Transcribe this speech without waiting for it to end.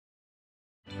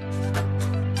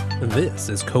This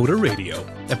is Coder Radio,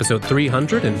 episode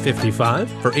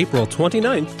 355 for April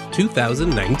 29th,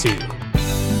 2019.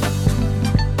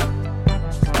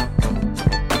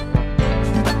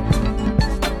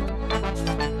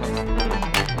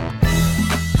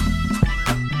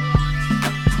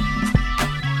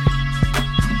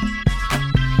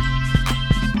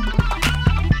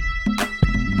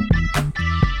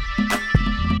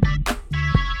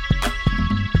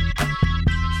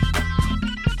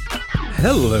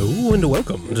 Hello and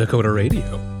welcome to Coder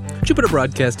Radio, Jupiter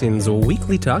Broadcasting's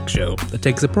weekly talk show that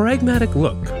takes a pragmatic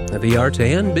look at the art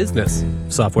and business,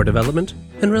 software development,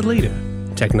 and related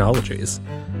technologies.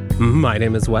 My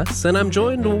name is Wes, and I'm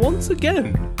joined once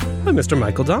again by Mr.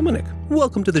 Michael Dominic.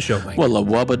 Welcome to the show, Mike. Well, a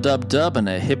wubba-dub-dub and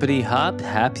a hippity-hop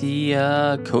happy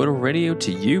Coder Radio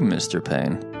to you, Mr.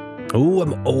 Payne. Oh,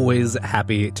 I'm always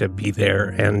happy to be there,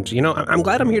 and, I'm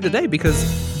glad I'm here today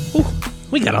because,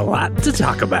 we got a lot to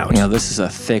talk about. This is a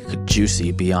thick,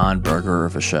 juicy, beyond burger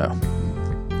of a show.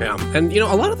 Yeah, and,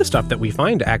 a lot of the stuff that we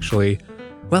find actually,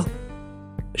 well,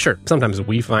 sure, sometimes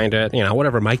we find it,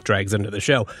 whatever Mike drags into the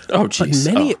show. Oh,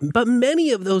 jeez. But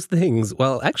many of those things,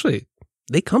 well, actually,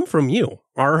 they come from you,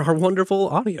 our wonderful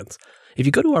audience. If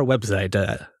you go to our website,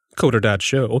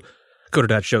 coder.show,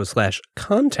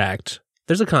 coder.show/contact,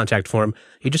 there's a contact form.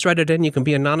 You just write it in. You can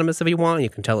be anonymous if you want. You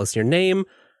can tell us your name.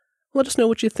 Let us know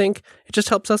what you think. It just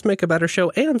helps us make a better show,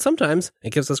 and sometimes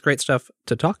it gives us great stuff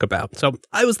to talk about. So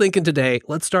I was thinking today,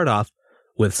 let's start off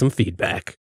with some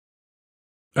feedback.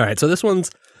 All right, so this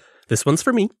one's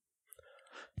for me.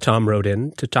 Tom wrote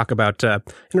in to talk about, in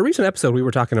a recent episode, we were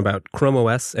talking about Chrome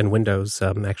OS and Windows.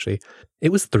 Actually,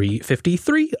 it was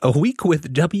 353, a week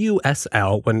with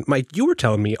WSL, when, Mike, you were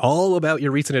telling me all about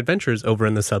your recent adventures over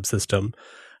in the subsystem.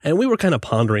 And we were kind of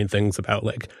pondering things about,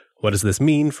 what does this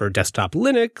mean for desktop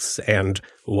Linux? And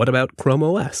what about Chrome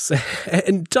OS?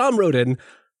 And Tom wrote in,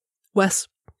 Wes,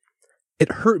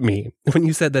 it hurt me when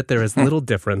you said that there is little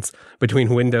difference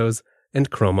between Windows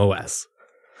and Chrome OS.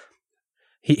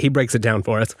 He breaks it down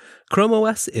for us. Chrome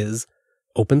OS is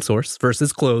open source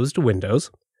versus closed Windows,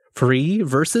 free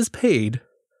versus paid,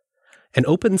 an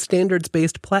open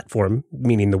standards-based platform,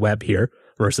 meaning the web here,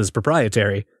 versus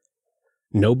proprietary,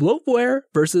 no bloatware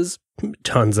versus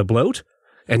tons of bloat,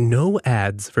 and no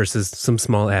ads versus some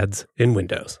small ads in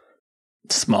Windows.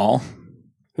 Small?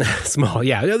 Small,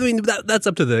 yeah. I mean, that's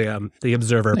up to the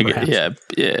observer, perhaps.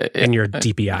 Yeah. And your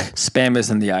DPI. Spam is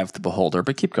in the eye of the beholder,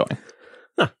 but keep going.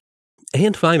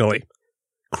 And finally,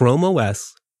 Chrome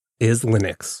OS is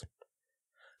Linux.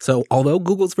 So although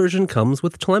Google's version comes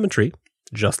with telemetry,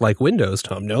 just like Windows,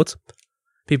 Tom notes,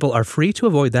 people are free to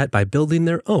avoid that by building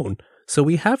their own. So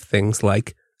we have things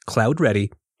like Cloud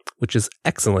Ready, which is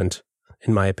excellent,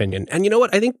 in my opinion. And you know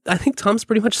what? I think Tom's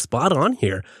pretty much spot on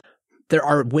here. There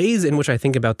are ways in which I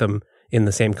think about them in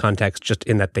the same context, just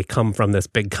in that they come from this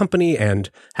big company and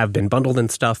have been bundled and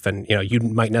stuff. And, you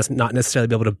might not necessarily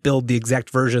be able to build the exact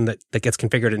version that gets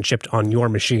configured and shipped on your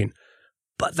machine.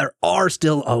 But there are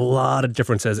still a lot of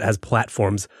differences as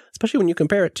platforms, especially when you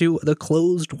compare it to the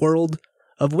closed world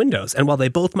of Windows. And while they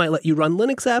both might let you run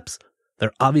Linux apps,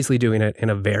 they're obviously doing it in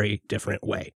a very different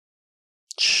way.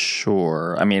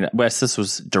 Sure. I mean, Wes, this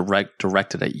was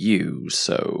directed at you,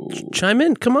 so... Chime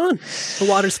in. Come on. The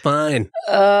water's fine.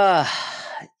 Can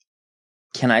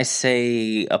I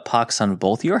say a pox on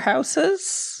both your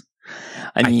houses?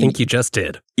 I think you just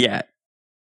did. Yeah.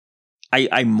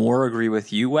 I more agree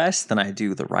with you, Wes, than I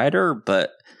do the writer,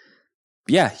 but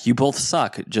yeah, you both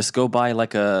suck. Just go buy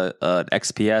like a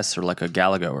XPS or like a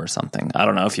Galago or something. I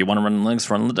don't know. If you want to run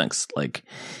Linux.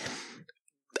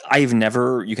 I've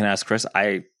never, you can ask Chris,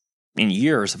 in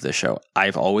years of this show,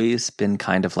 I've always been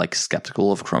kind of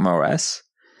skeptical of Chrome OS,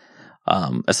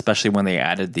 especially when they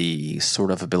added the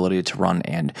sort of ability to run,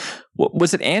 and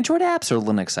was it Android apps or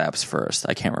Linux apps first?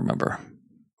 I can't remember.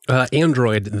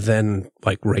 Android, then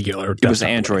regular. It was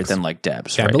Android, then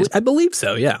Debs, yeah, right? I believe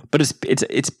so, yeah. But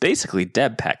it's basically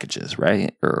Deb packages,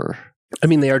 right? Or... I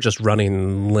mean, they are just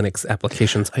running Linux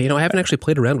applications. I haven't actually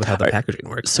played around with how the packaging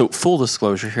works. So full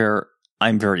disclosure here,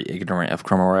 I'm very ignorant of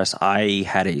Chrome OS. I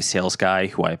had a sales guy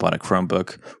who I bought a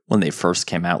Chromebook when they first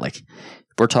came out.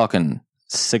 We're talking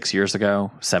 6 years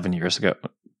ago, 7 years ago.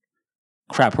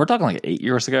 Crap, we're talking 8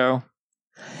 years ago.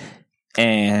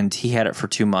 And he had it for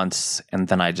 2 months, and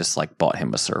then I just bought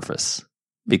him a Surface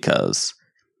because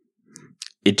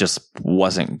it just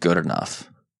wasn't good enough,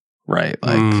 right?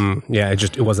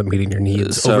 It wasn't meeting your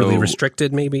needs. Overly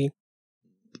restricted, maybe.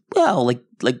 Well, he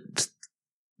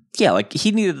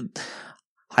needed.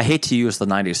 I hate to use the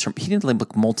 90s term. He needed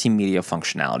multimedia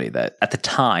functionality that at the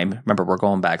time, remember, we're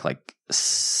going back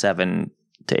 7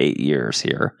 to 8 years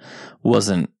here,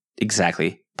 wasn't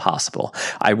exactly possible.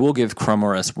 I will give Chrome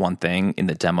OS one thing in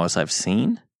the demos I've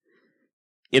seen.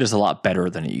 It is a lot better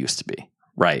than it used to be,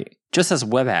 right? Just as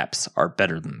web apps are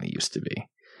better than they used to be.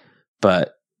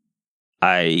 But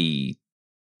I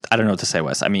don't know what to say,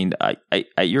 Wes. I mean,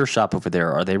 at your shop over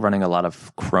there, are they running a lot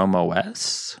of Chrome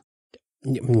OS?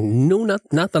 No,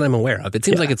 not that I'm aware of. It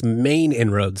seems like its main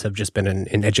inroads have just been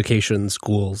in education,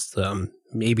 schools,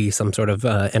 maybe some sort of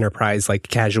enterprise like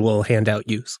casual handout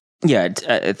use. Yeah,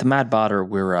 at the Mad Botter,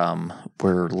 we're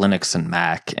Linux and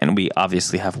Mac, and we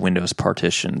obviously have Windows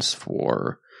partitions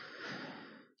for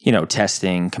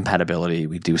testing compatibility.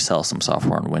 We do sell some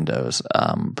software on Windows,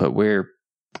 but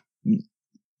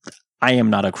I am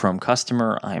not a Chrome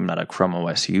customer. I am not a Chrome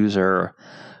OS user.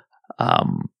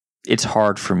 It's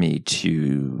hard for me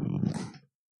to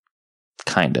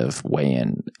kind of weigh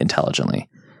in intelligently.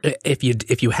 If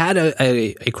you had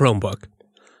a Chromebook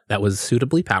that was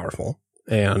suitably powerful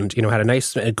and had a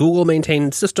nice Google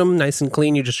maintained system, nice and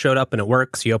clean, you just showed up and it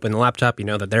works. You open the laptop, you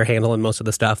know that they're handling most of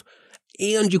the stuff,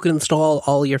 and you can install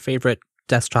all your favorite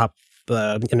desktop,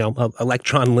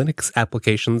 Electron Linux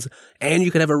applications, and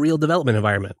you could have a real development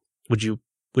environment. Would you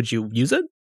use it?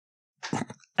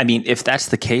 I mean, if that's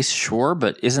the case, sure,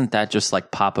 but isn't that just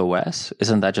like Pop OS?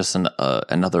 Isn't that just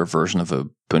another version of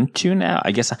Ubuntu now?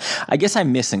 I guess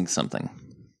I'm missing something.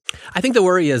 I think the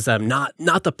worry is not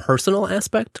the personal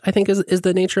aspect, I think is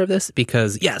the nature of this,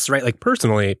 because yes, right, like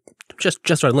personally, just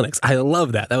on Linux. I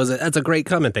love that. That's a great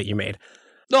comment that you made.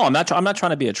 No, I'm not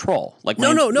trying to be a troll. Like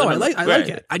no, I like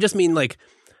it. I just mean like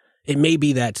it may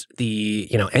be that the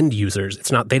end users,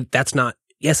 that's not.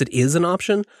 Yes, it is an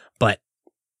option, but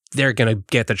they're going to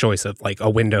get the choice of like a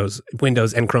Windows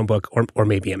and Chromebook or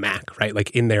maybe a Mac, right? Like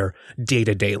in their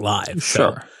day-to-day lives.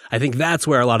 Sure. So I think that's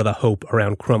where a lot of the hope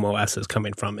around Chrome OS is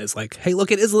coming from, is like, hey, look,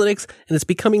 it is Linux and it's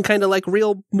becoming kind of like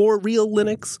more real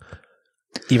Linux,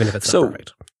 even if it's not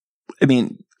perfect. I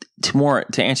mean, to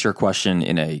answer your question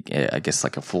in I guess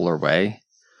like a fuller way,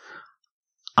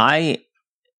 I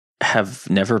have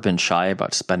never been shy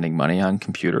about spending money on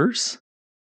computers.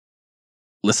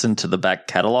 Listen to the back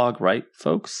catalog, right,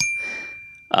 folks?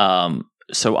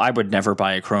 So I would never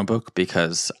buy a Chromebook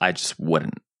because I just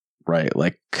wouldn't, right?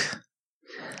 Like,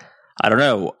 I don't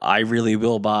know. I really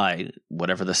will buy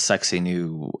whatever the sexy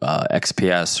new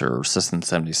XPS or System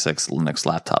 76 Linux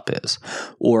laptop is.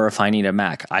 Or if I need a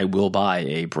Mac, I will buy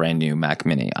a brand new Mac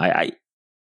Mini. All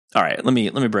right, let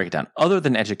me break it down. Other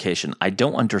than education, I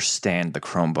don't understand the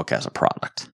Chromebook as a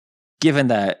product. Given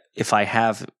that if I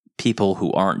have people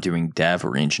who aren't doing dev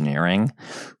or engineering,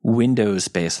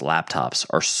 Windows-based laptops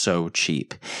are so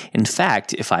cheap. In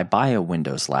fact, if I buy a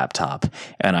Windows laptop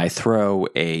and I throw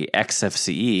a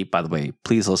XFCE, by the way,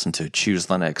 please listen to Choose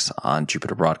Linux on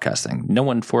Jupiter Broadcasting. No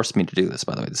one forced me to do this,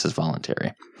 by the way. This is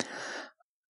voluntary.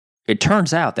 It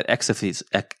turns out that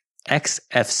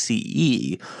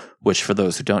XFCE, which for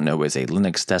those who don't know is a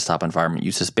Linux desktop environment,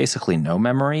 uses basically no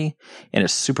memory and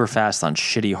is super fast on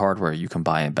shitty hardware you can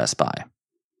buy in Best Buy.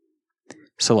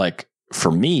 So like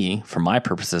for me, for my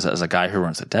purposes as a guy who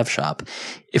runs a dev shop,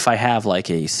 if I have like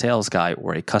a sales guy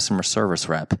or a customer service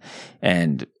rep,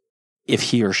 and if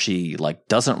he or she like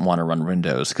doesn't want to run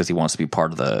Windows because he wants to be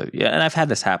part of and I've had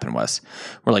this happen, Wes,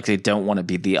 where like they don't want to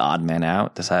be the odd man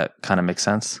out. Does that kind of make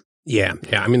sense? Yeah.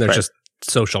 I mean, there's just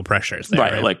social pressures there.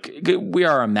 Right. Like we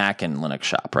are a Mac and Linux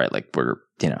shop, right? Like we're,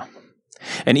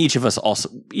 and each of us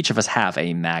have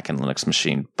a Mac and Linux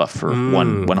machine, but for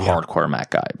one hardcore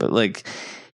Mac guy. But like,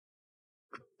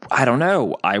 I don't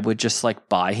know. I would just like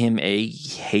buy him a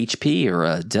HP or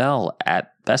a Dell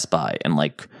at Best Buy and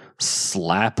like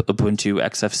slap Ubuntu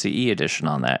XFCE edition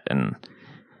on that. And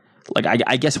like,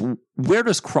 I guess where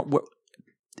does Chrome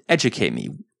educate me?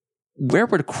 Where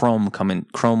would Chrome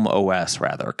OS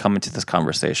rather come into this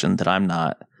conversation that I'm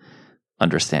not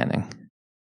understanding?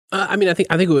 I mean, I think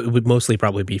it would mostly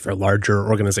probably be for larger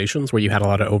organizations where you had a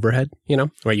lot of overhead,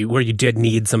 where you did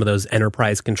need some of those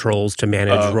enterprise controls to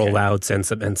manage rollouts and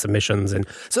submissions, and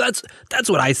so that's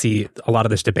what I see a lot of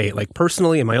this debate. Like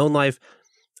personally, in my own life,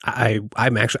 I'm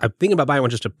thinking about buying one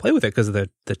just to play with it because the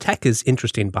tech is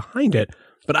interesting behind it,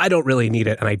 but I don't really need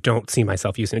it, and I don't see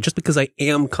myself using it just because I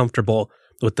am comfortable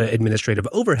with the administrative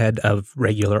overhead of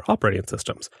regular operating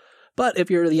systems. But if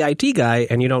you're the IT guy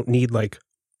and you don't need like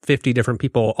 50 different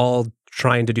people all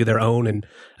trying to do their own and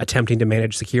attempting to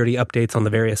manage security updates on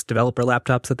the various developer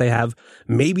laptops that they have,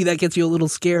 maybe that gets you a little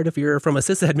scared if you're from a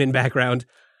sysadmin background.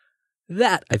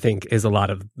 That, I think, is a lot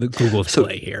of the Google's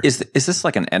play here. Is this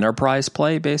like an enterprise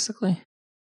play, basically?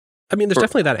 I mean, there's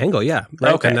definitely that angle, yeah.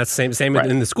 Right? Okay. And that's same Right.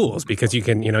 in the schools, because you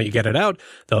can, you get it out,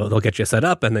 they'll get you set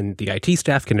up, and then the IT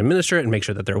staff can administer it and make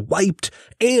sure that they're wiped.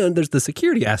 And there's the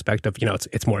security aspect of,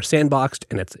 it's more sandboxed,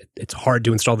 and it's hard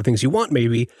to install the things you want,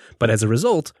 maybe, but as a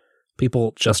result,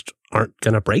 people just aren't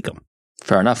going to break them.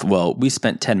 Fair enough. Well, we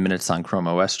spent 10 minutes on Chrome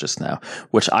OS just now,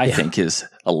 which I think is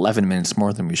 11 minutes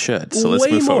more than we should. So let's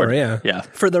Way move more, forward. yeah.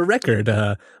 For the record,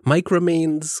 Mike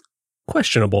remains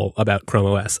questionable about Chrome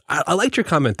OS. I liked your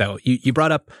comment, though. You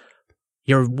brought up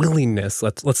your willingness,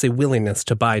 let's say willingness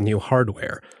to buy new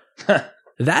hardware.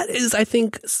 That is, I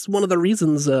think, one of the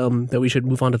reasons that we should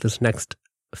move on to this next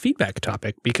feedback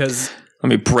topic, because... Let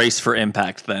me brace for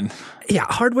impact then. Yeah,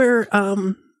 hardware,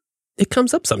 it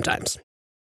comes up sometimes.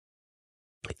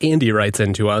 Andy writes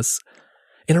into us,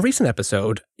 in a recent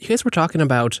episode, you guys were talking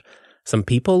about some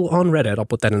people on Reddit, I'll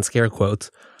put that in scare quotes,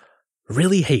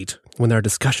 really hate when there are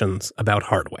discussions about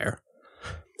hardware.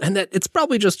 And that it's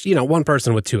probably just, one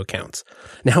person with 2 accounts.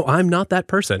 Now, I'm not that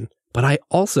person, but I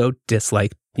also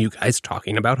dislike you guys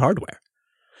talking about hardware.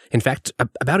 In fact,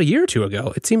 about a year or 2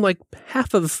 ago, it seemed like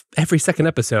half of every second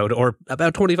episode, or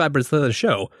about 25% of the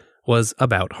show, was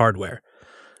about hardware.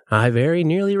 I very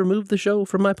nearly removed the show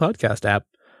from my podcast app,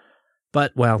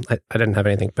 but, well, I didn't have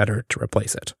anything better to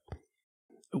replace it.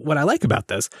 What I like about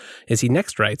this is he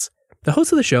next writes, the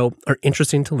hosts of the show are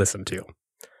interesting to listen to.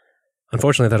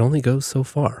 Unfortunately, that only goes so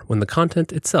far when the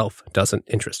content itself doesn't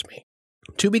interest me.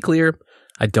 To be clear,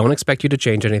 I don't expect you to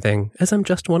change anything, as I'm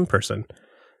just one person.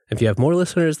 If you have more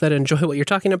listeners that enjoy what you're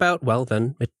talking about, well,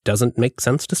 then it doesn't make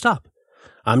sense to stop.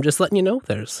 I'm just letting you know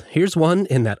here's one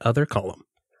in that other column.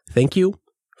 Thank you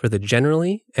for the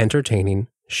generally entertaining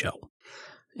show.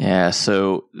 Yeah,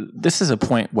 so this is a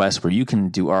point, Wes, where you can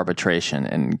do arbitration,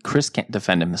 and Chris can't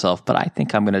defend himself, but I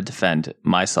think I'm going to defend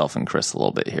myself and Chris a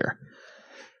little bit here.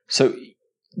 So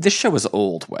this show is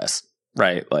old, Wes,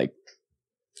 right? Like,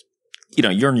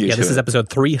 you're new to it. Yeah, this is episode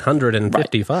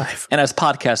 355. Right. And as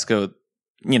podcasts go,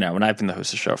 and I've been the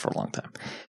host of the show for a long time,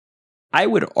 I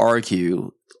would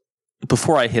argue,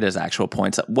 before I hit his actual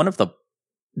points, that one of the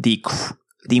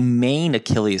main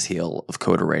Achilles heel of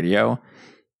Coder Radio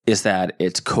is that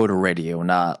it's Coder Radio,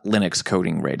 not Linux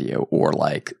coding radio or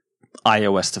like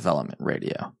iOS development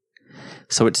radio.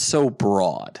 So it's so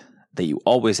broad that you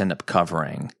always end up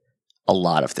covering a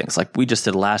lot of things. Like we just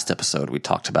did last episode, we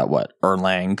talked about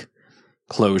Erlang,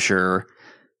 Clojure.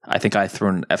 I think I threw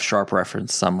an F#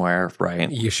 reference somewhere,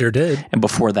 right? You sure did. And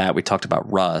before that, we talked about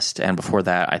Rust. And before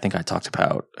that, I think I talked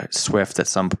about Swift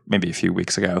maybe a few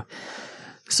weeks ago.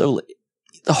 So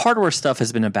the hardware stuff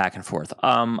has been a back and forth.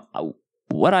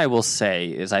 What I will say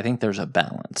is I think there's a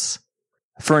balance.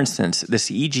 For instance, this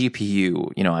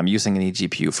eGPU, I'm using an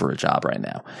eGPU for a job right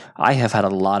now. I have had a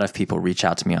lot of people reach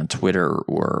out to me on Twitter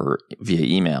or via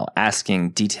email asking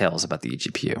details about the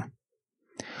eGPU.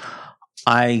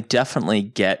 I definitely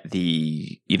get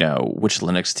the, which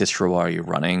Linux distro are you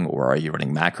running, or are you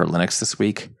running Mac or Linux this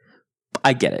week?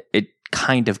 I get it. It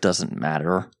kind of doesn't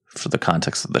matter for the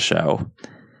context of the show.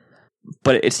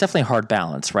 But it's definitely a hard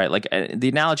balance, right? Like the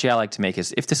analogy I like to make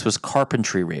is if this was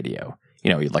carpentry radio,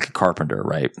 you're like a carpenter,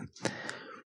 right?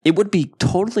 It would be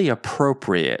totally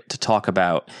appropriate to talk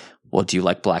about, well, do you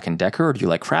like Black & Decker or do you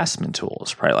like Craftsman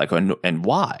tools, right? Like, and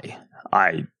why?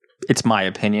 It's my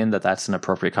opinion that that's an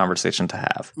appropriate conversation to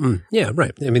have. Yeah,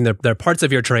 right. I mean, they're parts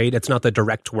of your trade. It's not the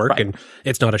direct work, right. And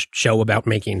it's not a show about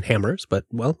making hammers, but,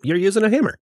 well, you're using a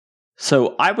hammer.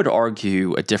 So I would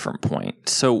argue a different point.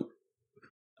 So,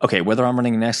 okay, whether I'm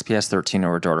running an XPS 13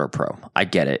 or a Darter Pro, I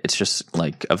get it. It's just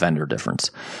like a vendor difference.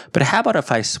 But how about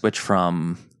if I switch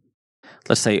from,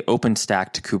 let's say,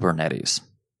 OpenStack to Kubernetes?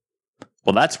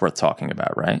 Well, that's worth talking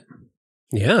about, right?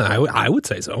 Yeah, I would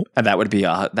say so. And that would be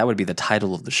the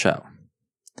title of the show.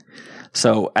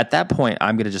 So at that point,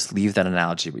 I'm going to just leave that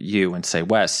analogy with you and say,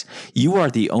 Wes, you are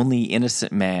the only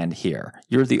innocent man here.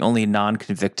 You're the only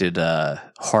non-convicted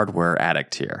hardware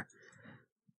addict here.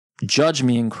 Judge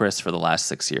me and Chris for the last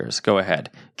 6 years. Go ahead.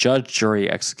 Judge, jury,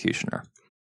 executioner.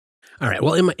 All right.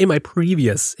 Well, in my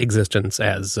previous existence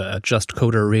as a Just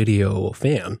Coder Radio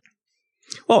fan.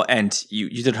 Well, and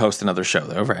you did host another show,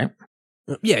 though, right?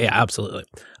 Yeah, absolutely.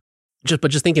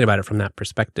 Just thinking about it from that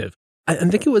perspective, I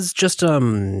think it was just,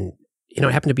 it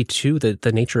happened to be too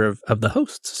the nature of the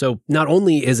hosts. So not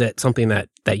only is it something that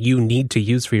you need to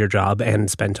use for your job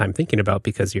and spend time thinking about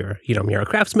because you're a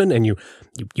craftsman and you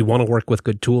want to work with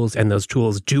good tools, and those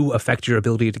tools do affect your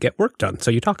ability to get work done.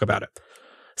 So you talk about it.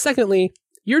 Secondly,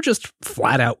 you're just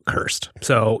flat out cursed.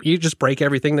 So you just break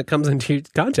everything that comes into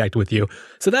contact with you.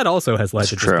 So that also has led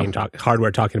to just being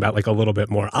hardware talking about like a little bit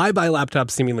more. I buy laptops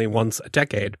seemingly once a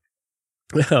decade.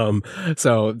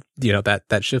 So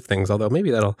that shift things. Although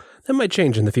maybe that might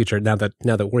change in the future. Now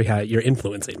that you're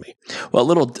influencing me. Well,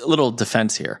 a little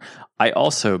defense here. I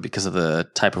also, because of the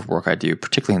type of work I do,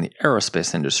 particularly in the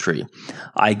aerospace industry,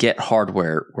 I get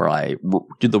hardware where I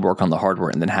do the work on the hardware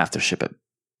and then have to ship it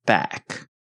back.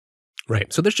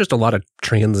 Right. So there's just a lot of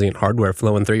transient hardware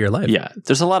flowing through your life. Yeah,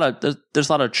 there's a lot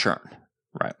of churn.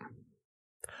 Right.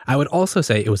 I would also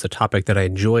say it was a topic that I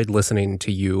enjoyed listening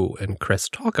to you and Chris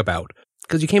talk about,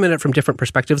 because you came at it from different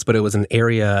perspectives, but it was an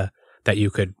area that you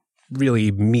could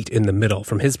really meet in the middle,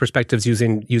 from his perspectives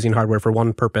using hardware for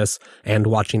one purpose and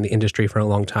watching the industry for a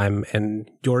long time,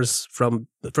 and yours from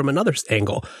another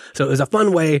angle. So it was a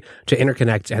fun way to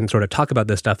interconnect and sort of talk about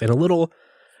this stuff in a little,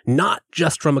 not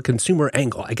just from a consumer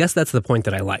angle. I guess that's the point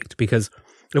that I liked, because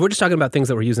if we're just talking about things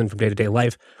that we're using from day-to-day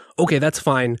life, okay, that's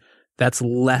fine. That's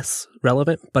less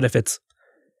relevant. But if it's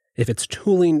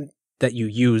tooling that you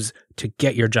use to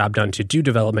get your job done, to do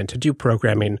development, to do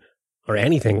programming, or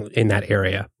anything in that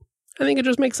area, I think it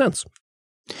just makes sense.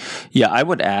 Yeah, I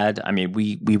would add, I mean,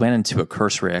 we went into a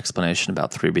cursory explanation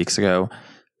about 3 weeks ago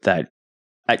that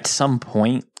at some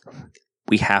point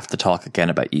we have to talk again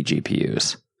about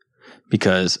eGPUs,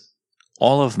 because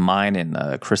all of mine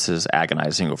and Chris's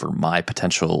agonizing over my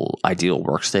potential ideal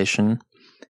workstation,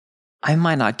 I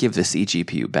might not give this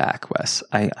eGPU back, Wes.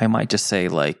 I might just say,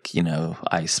 like,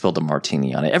 I spilled a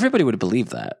martini on it. Everybody would believe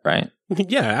that, right?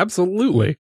 Yeah,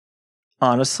 absolutely.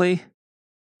 Honestly,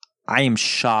 I am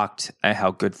shocked at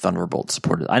how good Thunderbolt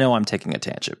support is. I know I'm taking a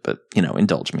tangent, but,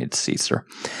 indulge me, it's Easter.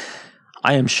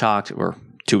 I am shocked, we're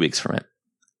 2 weeks from it,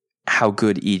 how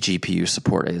good eGPU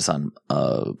support is on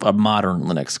a modern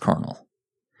Linux kernel.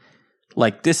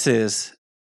 Like, this is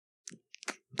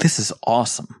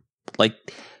awesome. Like,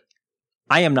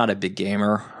 I am not a big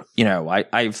gamer.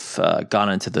 I've gone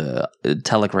into the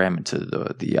Telegram, into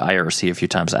the IRC a few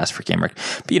times, asked for gamer.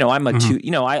 But, I'm a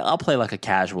I'll play like a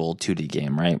casual 2D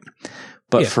game, right?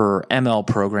 But for ML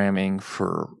programming,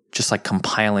 for just like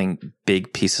compiling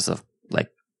big pieces of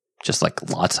just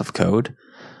lots of code,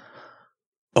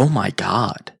 oh my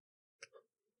God.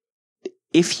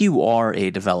 If you are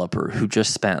a developer who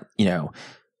just spent,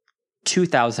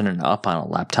 $2,000 and up on a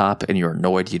laptop and you're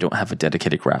annoyed you don't have a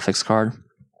dedicated graphics card,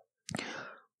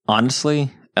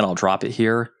 honestly, and I'll drop it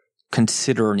here,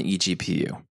 consider an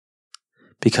eGPU.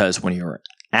 Because when you're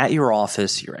at your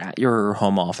office, you're at your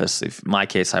home office, in my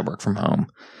case, I work from home,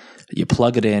 you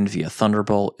plug it in via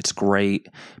Thunderbolt, it's great.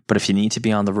 But if you need to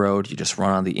be on the road, you just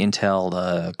run on the Intel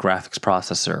graphics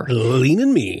processor. Lean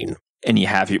and mean. And you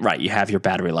have your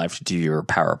battery life to do your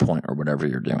PowerPoint or whatever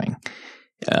you're doing.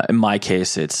 In my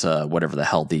case, it's whatever the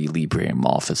hell the Librem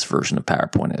Office version of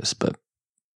PowerPoint is, but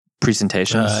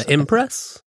presentations,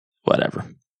 Impress, whatever.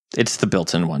 It's the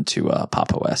built-in one to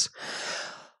Pop OS.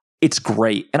 It's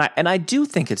great, and I do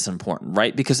think it's important,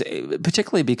 right? Because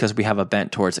particularly because we have a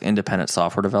bent towards independent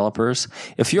software developers.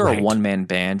 If you're a one-man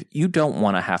band, you don't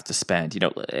want to have to spend,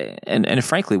 and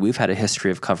frankly, we've had a history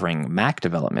of covering Mac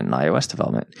development and iOS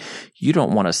development. You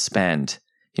don't want to spend,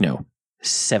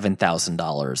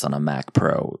 $7,000 on a Mac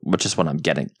Pro, which is what I'm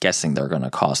guessing they're going to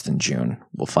cost in June.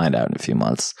 We'll find out in a few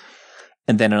months,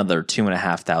 and then another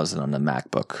 $2,500 on the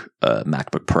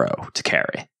MacBook Pro to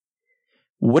carry.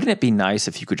 Wouldn't it be nice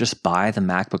if you could just buy the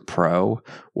MacBook Pro,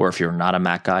 or if you're not a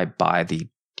Mac guy, buy the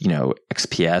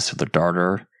XPS or the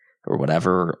Darter or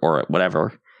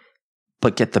whatever,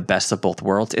 but get the best of both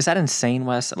worlds? Is that insane,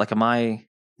 Wes? Like, am I?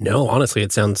 No, honestly,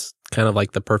 it sounds kind of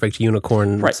like the perfect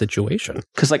unicorn situation.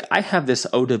 Because I have this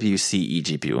OWC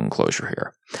eGPU enclosure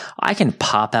here. I can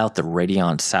pop out the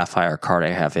Radeon Sapphire card I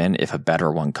have in if a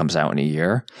better one comes out in a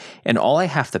year, and all I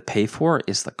have to pay for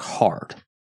is the card.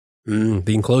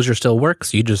 The enclosure still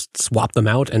works. You just swap them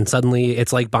out, and suddenly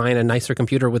it's like buying a nicer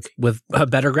computer with a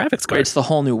better graphics card. It's the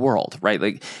whole new world, right?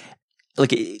 Like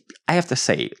I have to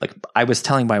say, I was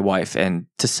telling my wife, and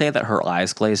to say that her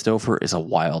eyes glazed over is a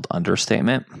wild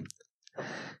understatement,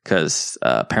 because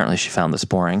apparently she found this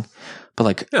boring.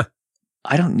 But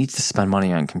I don't need to spend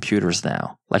money on computers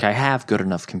now. Like, I have good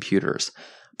enough computers.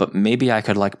 But maybe I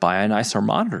could buy a nicer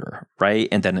monitor, right?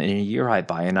 And then in a year, I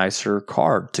buy a nicer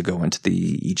card to go into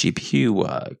the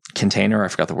eGPU container. I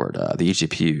forgot the word. The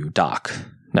eGPU dock.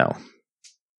 No.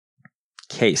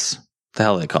 Case. The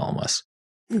hell they call them, Wes?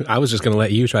 I was just going to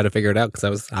let you try to figure it out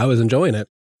because I was enjoying it.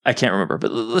 I can't remember,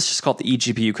 but let's just call it the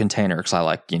eGPU container because I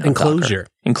like, enclosure. Docker.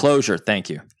 Enclosure. Thank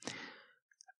you.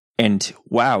 And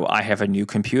wow, I have a new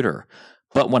computer.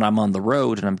 But when I'm on the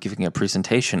road and I'm giving a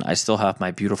presentation, I still have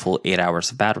my beautiful 8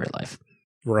 hours of battery life.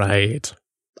 Right.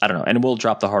 I don't know. And we'll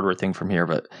drop the hardware thing from here,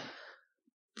 but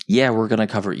yeah, we're going to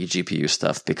cover eGPU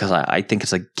stuff because I think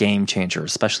it's a game changer,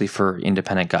 especially for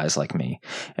independent guys like me.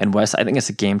 And Wes, I think it's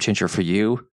a game changer for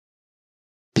you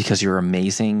because you're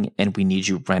amazing and we need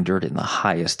you rendered in the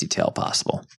highest detail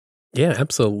possible. Yeah,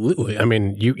 absolutely. I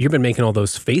mean, you've been making all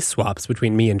those face swaps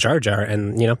between me and Jar Jar,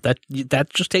 and that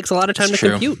just takes a lot of time to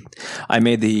compute. I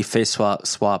made the face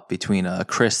swap between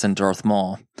Chris and Darth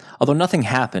Maul. Although nothing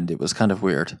happened, it was kind of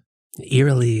weird.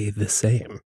 Eerily the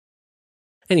same.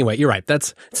 Anyway, you're right.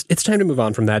 It's time to move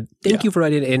on from that. Thank you for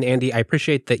writing in, Andy. I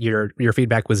appreciate that your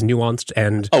feedback was nuanced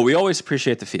and. Oh, we always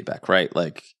appreciate the feedback, right?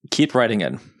 Like, keep writing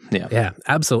in. Yeah,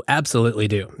 absolutely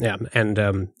do. Yeah, and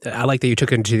I like that you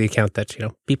took into the account that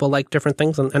people like different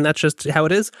things, and that's just how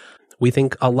it is. We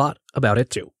think a lot about it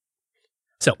too.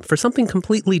 So, for something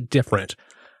completely different,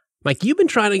 Mike, you've been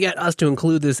trying to get us to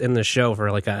include this in the show for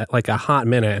like a hot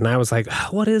minute, and I was like,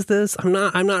 "What is this? I'm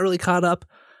not really caught up."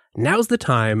 Now's the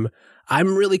time.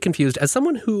 I'm really confused as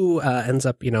someone who ends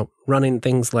up running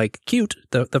things like Qt,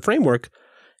 the framework.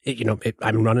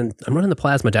 I'm running the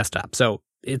Plasma desktop, so.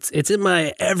 It's in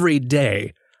my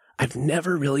everyday. I've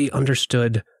never really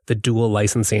understood the dual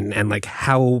licensing and like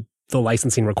how the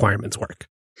licensing requirements work.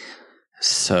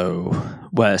 So,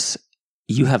 Wes,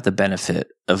 you have the benefit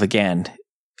of, again,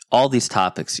 all these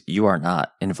topics you are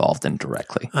not involved in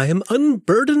directly. I am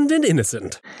unburdened and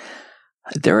innocent.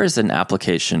 There is an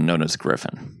application known as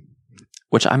Griffin,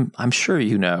 which I'm sure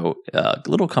a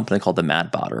little company called the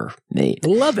Madbotter made.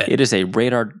 Love it. It is a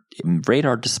radar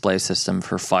display system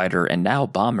for fighter and now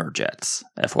bomber jets,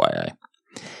 FYI.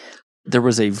 There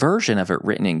was a version of it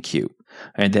written in Qt,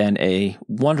 and then a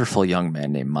wonderful young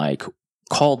man named Mike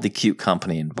called the Qt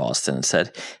company in Boston and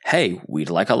said, "Hey, we'd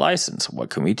like a license. What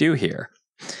can we do here?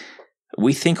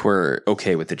 We think we're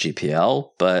okay with the GPL,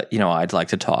 but I'd like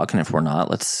to talk, and if we're not,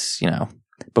 let's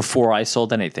Before I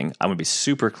sold anything, I'm going to be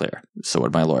super clear. So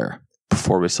would my lawyer.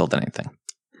 Before we sold anything.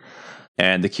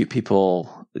 And the Qt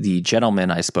people, the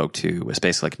gentleman I spoke to was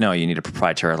basically like, no, you need a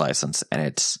proprietary license and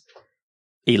it's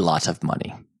a lot of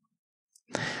money.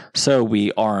 So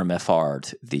we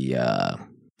RMFR'd the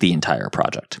entire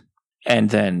project. And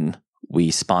then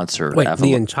we sponsored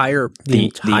the entire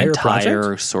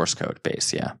project? Source code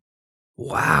base, yeah.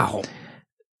 Wow.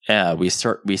 We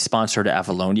sponsored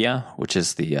Avalonia, which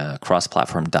is the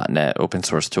cross-platform .NET open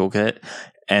source toolkit,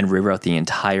 and rewrote the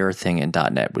entire thing in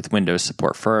 .NET with Windows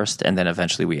support first, and then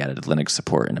eventually we added Linux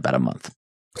support in about a month.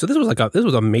 So this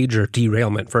was a major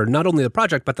derailment for not only the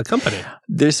project but the company.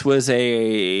 This was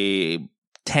a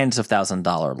tens of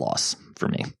 $1,000s loss for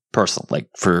me personally,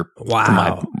 for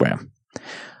my RAM.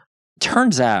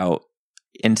 Turns out,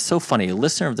 and so funny, a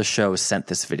listener of the show sent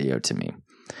this video to me.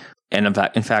 And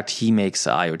in fact, he makes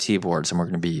IoT boards, and we're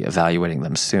going to be evaluating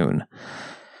them soon.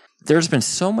 There's been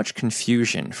so much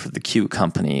confusion for the Qt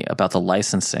company about the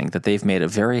licensing that they've made a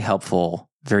very helpful,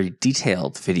 very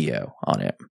detailed video on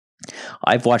it.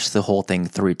 I've watched the whole thing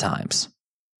 3 times.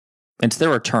 It's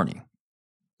their attorney,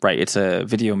 right? It's a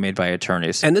video made by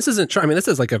attorneys. And this isn't, this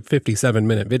is like a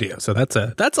 57-minute video, so that's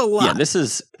a lot. Yeah, this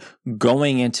is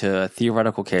going into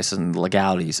theoretical cases and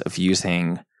legalities of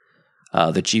using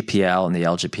the GPL and the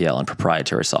LGPL and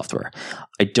proprietary software.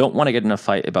 I don't want to get in a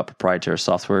fight about proprietary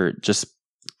software. Just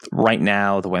right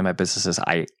now, the way my business is,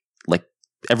 I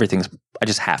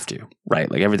just have to,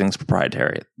 right? Like everything's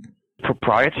proprietary.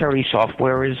 Proprietary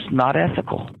software is not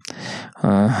ethical.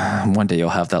 One day you'll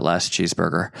have that last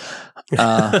cheeseburger.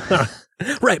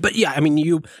 Right, but yeah,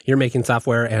 you're making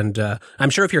software, and I'm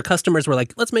sure if your customers were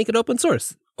like, let's make it open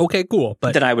source, okay, cool.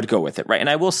 But then I would go with it, right? And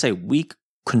I will say we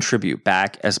contribute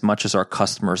back as much as our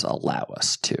customers allow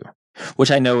us to,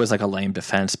 which I know is like a lame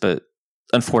defense, but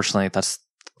unfortunately that's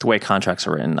the way contracts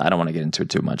are written. I don't want to get into it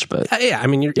too much, but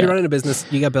you're running a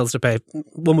business, you got bills to pay.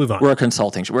 We'll move on. We're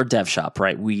a dev shop,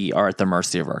 right? We are at the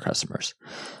mercy of our customers.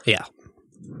 Yeah.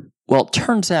 Well, it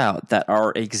turns out that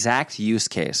our exact use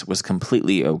case was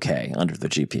completely okay under the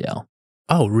GPL.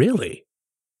 Oh, really?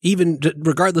 Even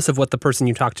regardless of what the person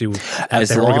you talked to at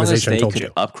their organization told you. As long as they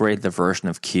could upgrade the version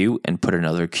of Qt and put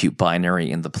another Qt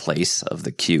binary in the place of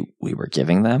the Qt we were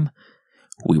giving them,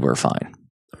 we were fine.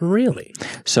 Really?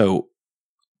 So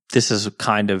this is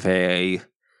kind of because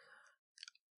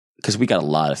we got a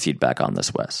lot of feedback on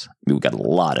this, Wes. We got a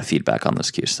lot of feedback on this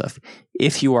Qt stuff.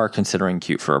 If you are considering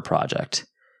Qt for a project,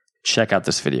 check out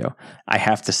this video. I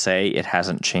have to say it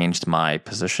hasn't changed my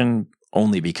position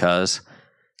only because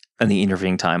in the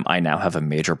intervening time, I now have a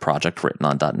major project written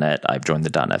on .NET. I've joined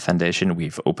the .NET Foundation.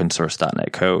 We've open sourced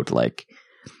 .NET code. Like,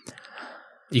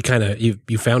 you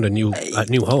found a new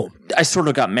home. I sort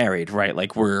of got married, right?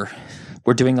 Like we're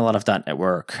doing a lot of .NET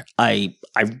work. I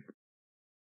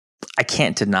I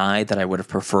can't deny that I would have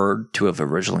preferred to have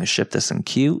originally shipped this in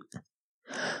Qt,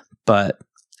 but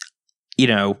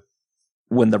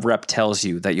when the rep tells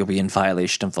you that you'll be in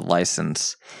violation of the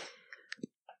license,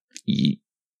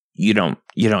 you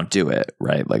don't do it,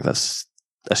 right? Like that's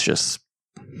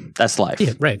life.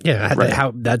 Yeah, right. Yeah,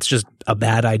 right. That's just a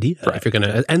bad idea. Right. If you're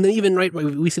gonna, and then even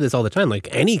we see this all the time. Like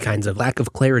any kinds of lack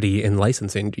of clarity in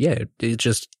licensing,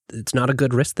 it's not a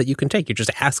good risk that you can take. You're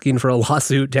just asking for a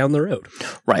lawsuit down the road,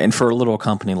 right? And for a little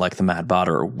company like the Mad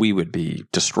Botter, we would be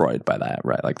destroyed by that,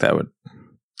 right? Like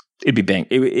it'd be bang.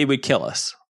 It would kill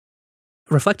us.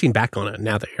 Reflecting back on it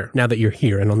now that you're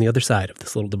here and on the other side of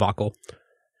this little debacle,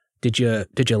 did you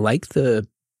like the?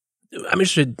 I'm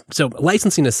interested. So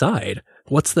licensing aside,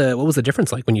 what was the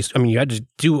difference like when you had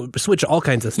to switch all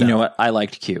kinds of stuff? You know what? I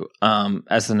liked Qt.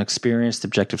 As an experienced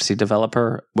Objective-C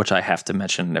developer, which I have to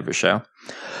mention in every show,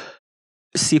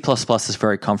 C++ is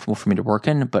very comfortable for me to work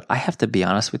in, but I have to be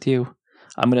honest with you.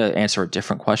 I'm going to answer a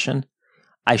different question.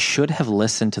 I should have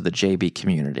listened to the JB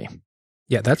community.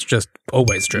 Yeah, that's just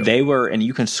always true. They were, and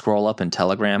you can scroll up in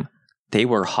Telegram, they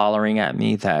were hollering at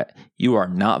me that you are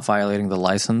not violating the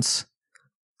license.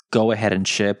 Go ahead and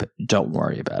ship. Don't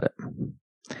worry about it.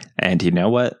 And you know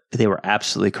what? They were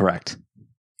absolutely correct.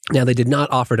 Now, they did not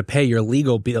offer to pay your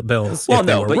legal bills. Well, if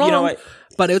they no, were but wrong, you know what?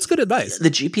 But it's good advice. The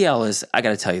GPL is, I got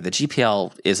to tell you, the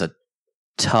GPL is a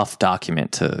tough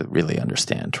document to really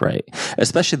understand, right?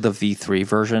 Especially the V3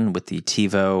 version with the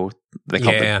TiVo.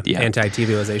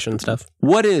 Anti-TiVoization stuff.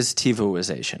 What is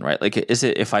TiVoization, right? Like, is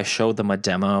it if I show them a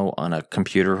demo on a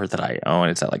computer that I own,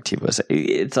 is that like TiVoization?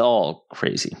 It's all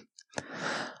crazy.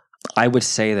 I would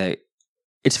say that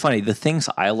it's funny. The things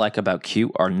I like about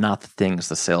Qt are not the things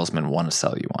the salesmen want to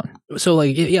sell you on. So,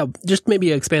 like, yeah, just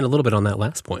maybe expand a little bit on that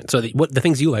last point. So, what the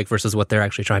things you like versus what they're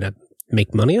actually trying to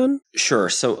make money on? Sure.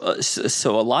 So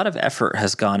a lot of effort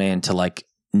has gone into like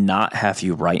not have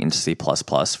you write in C++ for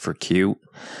Qt.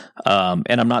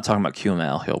 And I'm not talking about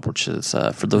QML, which is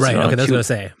for those right. who Okay, know, that's what I was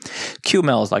going to say.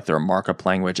 QML is like their markup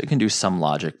language. It can do some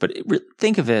logic, but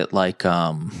think of it like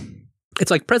it's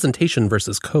like presentation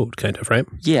versus code, kind of, right?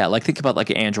 Yeah, like think about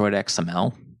like Android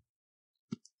XML.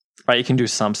 Right, you can do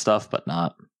some stuff, but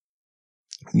not.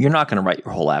 You're not going to write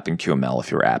your whole app in QML if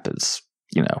your app is,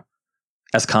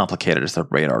 as complicated as the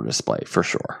radar display, for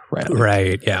sure. Right.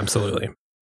 Right. Yeah, absolutely.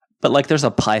 But like there's a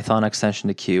Python extension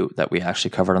to Qt that we actually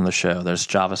covered on the show. There's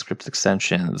JavaScript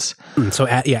extensions. So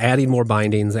adding more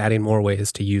bindings, adding more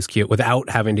ways to use Qt without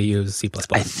having to use C++.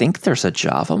 I think there's a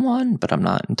Java one, but I'm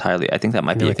not entirely. I think that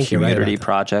might be a community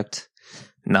project,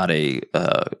 not a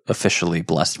officially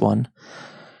blessed one.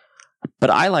 But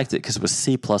I liked it because it was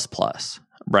C++,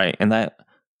 right? And that,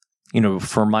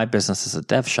 for my business as a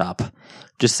dev shop,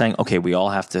 just saying, okay, we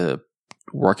all have to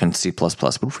work in C++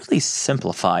 would really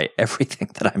simplify everything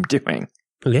that I'm doing.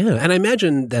 Yeah, and I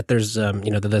imagine that there's,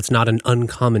 that's not an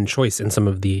uncommon choice in some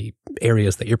of the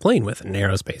areas that you're playing with in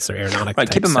aerospace or aeronautics. Right,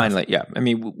 keep in mind, like, yeah, I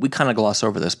mean, we kind of gloss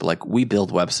over this, but like we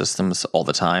build web systems all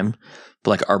the time,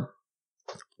 but like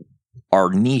our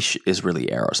niche is really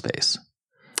aerospace.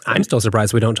 I'm still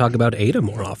surprised we don't talk about Ada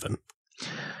more often.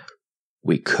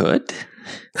 We could.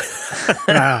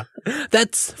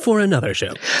 That's for another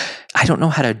show. I don't know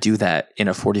how to do that in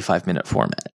a 45-minute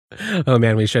format. Oh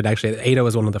man, we should actually. Ada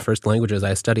was one of the first languages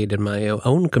I studied in my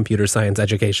own computer science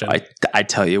education. I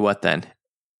tell you what then.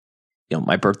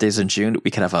 My birthday's in June.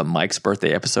 We could have a Mike's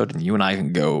birthday episode and you and I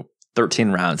can go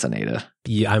 13 rounds on Ada.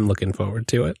 Yeah, I'm looking forward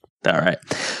to it. All right.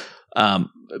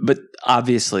 But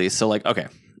obviously, so like, okay.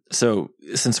 So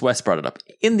since Wes brought it up,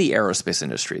 in the aerospace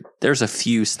industry, there's a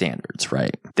few standards,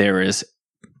 right? There is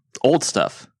old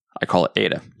stuff. I call it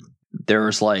Ada.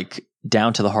 There's like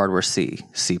down to the hardware C++,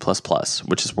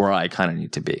 which is where I kind of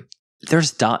need to be.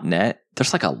 There's .NET.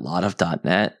 There's like a lot of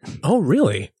 .NET. Oh,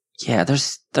 really? Yeah,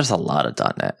 there's a lot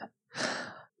of .NET.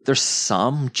 There's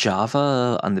some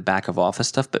Java on the back of Office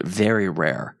stuff, but very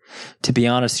rare. To be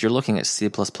honest, you're looking at C++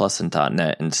 and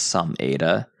 .NET and some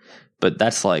Ada, but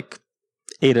that's like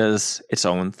Ada's its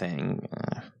own thing.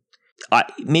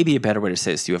 Maybe a better way to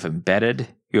say this: you have embedded,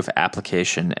 you have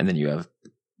application, and then you have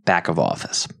back of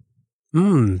Office.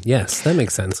 Yes, that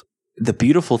makes sense. The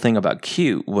beautiful thing about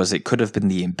Qt was it could have been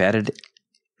the embedded,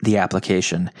 the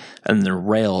application, and the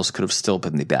Rails could have still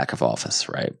been the back of Office,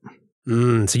 right?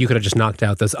 So you could have just knocked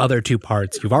out those other two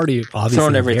parts. You've already obviously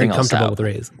thrown everything very comfortable else out. with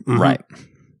Rails. Mm-hmm. Right.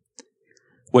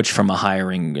 Which from a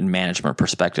hiring and management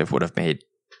perspective would have made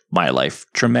my life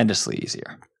tremendously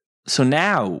easier. So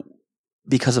now,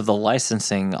 because of the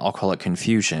licensing, I'll call it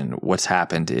confusion, what's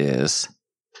happened is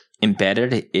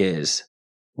embedded is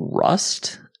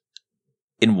Rust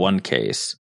in one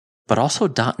case, but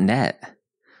also .NET.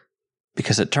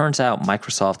 because it turns out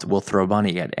Microsoft will throw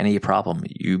money at any problem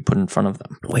you put in front of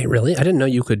them. Wait, really? I didn't know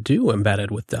you could do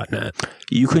embedded with .NET.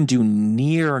 You can do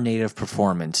near native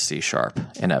performance C#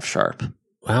 and F#.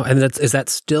 Wow. And is that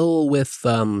still with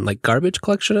like garbage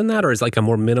collection in that, or is like a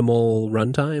more minimal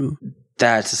runtime?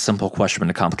 That's a simple question,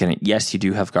 but complicated. Yes, you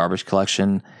do have garbage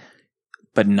collection,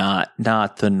 but not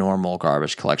the normal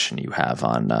garbage collection you have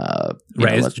on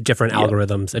right. It's different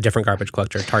algorithms, a different garbage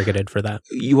collector targeted for that.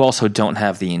 You also don't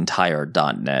have the entire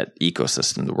 .NET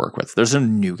ecosystem to work with. There's no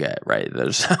NuGet, right?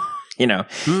 There's you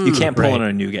can't pull in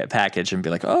a NuGet package and be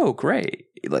like, oh, great.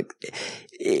 Like,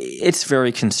 it's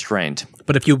very constrained.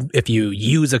 But if you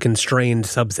use a constrained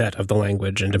subset of the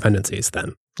language and dependencies,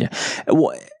 then yeah.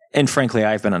 Well, and frankly,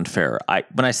 I've been unfair.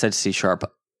 When I said C#,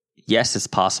 yes, it's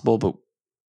possible, but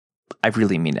I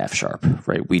really mean F#,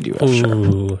 right? We do F#.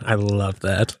 Ooh, I love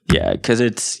that. Yeah, because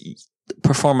it's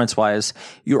performance-wise,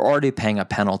 you're already paying a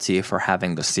penalty for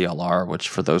having the CLR, which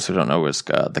for those who don't know is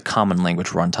the Common Language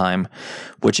Runtime,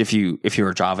 which if you're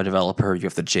a Java developer, you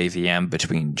have the JVM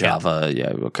between Java.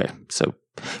 Yeah, okay. So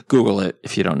Google it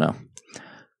if you don't know.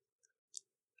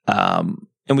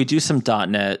 And we do some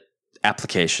 .NET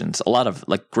applications. A lot of,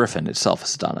 like Griffin itself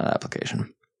is a .NET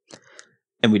application.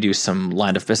 And we do some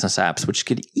line of business apps, which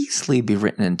could easily be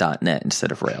written in .NET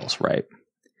instead of Rails, right?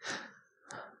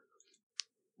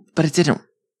 But it didn't.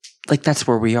 Like, that's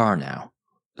where we are now.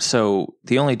 So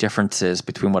the only difference is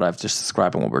between what I've just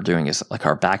described and what we're doing is like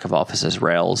our back of office is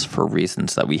Rails for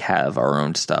reasons that we have our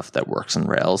own stuff that works in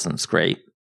Rails and it's great.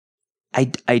 I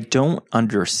don't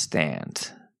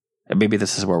understand, and maybe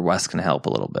this is where Wes can help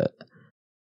a little bit,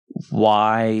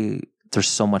 why there's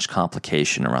so much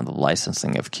complication around the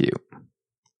licensing of Qt.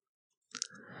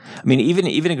 I mean,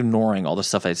 even ignoring all the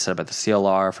stuff I said about the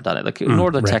CLR for .NET, like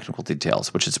ignore the technical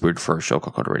details, which is weird for a show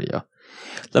called Code Radio.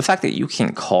 The fact that you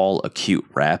can call a Qt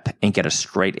rep and get a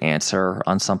straight answer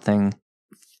on something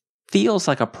feels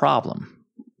like a problem.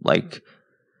 Like,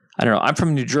 I don't know. I'm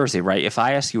from New Jersey, right? If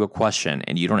I ask you a question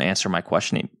and you don't answer my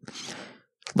question,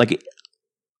 like,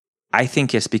 I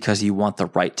think it's because you want the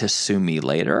right to sue me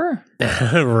later.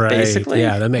 Right. Basically.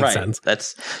 Yeah, that makes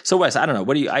sense. So Wes, I don't know.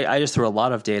 What do you, I just threw a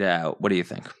lot of data out. What do you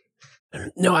think?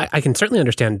 No, I can certainly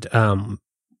understand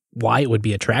why it would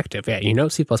be attractive. Yeah,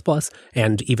 C++,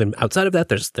 and even outside of that,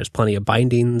 there's plenty of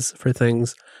bindings for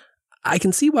things. I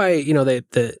can see why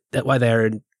why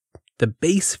the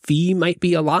base fee might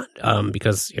be a lot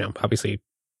because obviously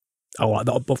a lot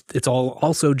it's all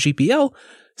also GPL,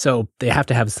 so they have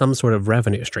to have some sort of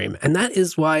revenue stream, and that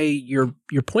is why your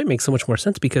point makes so much more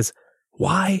sense. Because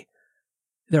why?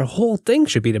 Their whole thing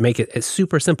should be to make it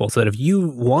super simple so that if you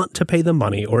want to pay them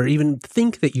money or even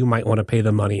think that you might want to pay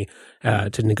them money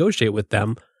to negotiate with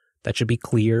them, that should be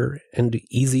clear and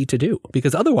easy to do.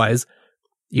 Because otherwise,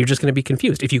 you're just going to be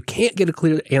confused. If you can't get a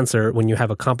clear answer when you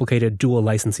have a complicated dual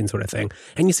licensing sort of thing,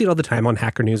 and you see it all the time on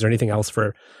Hacker News or anything else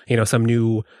for, some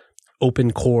new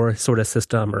open core sort of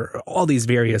system or all these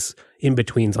various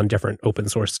in-betweens on different open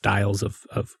source styles of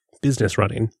business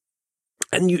running.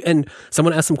 And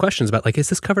someone asks some questions about, like, is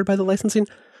this covered by the licensing?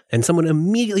 And someone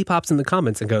immediately pops in the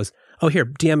comments and goes, oh, here,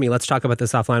 DM me. Let's talk about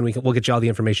this offline. We'll get you all the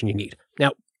information you need.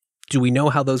 Now, do we know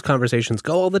how those conversations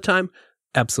go all the time?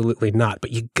 Absolutely not.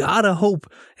 But you gotta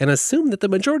hope and assume that the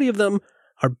majority of them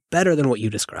are better than what you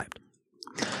described.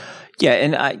 Yeah,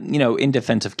 and in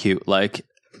defense of Qt, like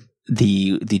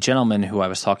the gentleman who I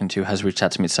was talking to has reached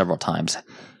out to me several times.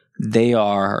 They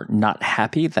are not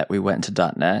happy that we went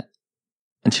into .NET.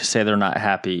 And to say they're not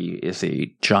happy is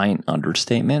a giant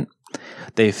understatement.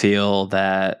 They feel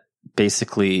that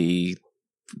basically,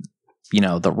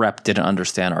 the rep didn't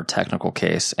understand our technical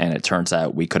case, and it turns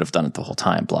out we could have done it the whole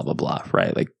time, blah, blah, blah,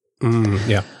 right? Like,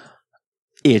 yeah.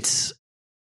 It's,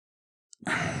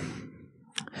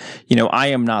 I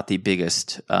am not the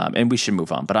biggest, and we should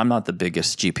move on, but I'm not the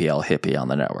biggest GPL hippie on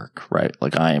the network, right?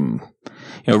 Like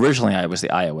originally I was the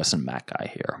iOS and Mac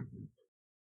guy here.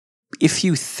 If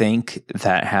you think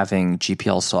that having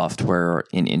GPL software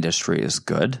in industry is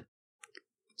good,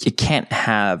 you can't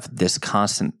have this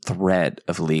constant thread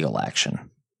of legal action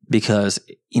because,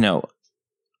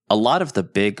 a lot of the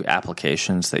big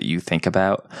applications that you think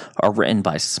about are written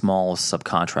by small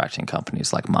subcontracting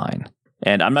companies like mine.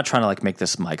 And I'm not trying to make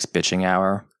this Mike's bitching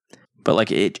hour,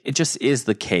 but it just is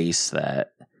the case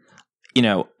that,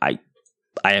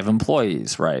 I have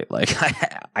employees, right? Like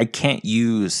I can't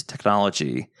use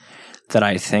technology that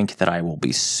I think that I will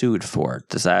be sued for.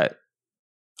 Does that?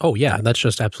 Oh yeah, that's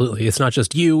just absolutely. It's not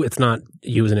just you. It's not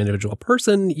you as an individual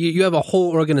person. You have a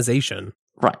whole organization.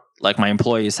 Right. Like my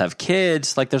employees have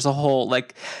kids. Like there's a whole,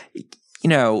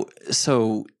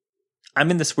 so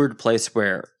I'm in this weird place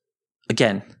where,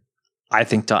 again, I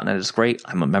think .NET is great.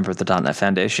 I'm a member of the .NET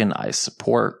Foundation. I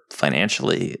support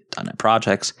financially .NET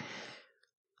projects.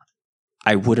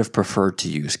 I would have preferred to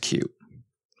use Qt.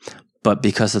 But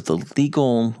because of the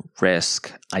legal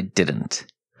risk, I didn't.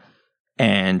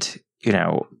 And,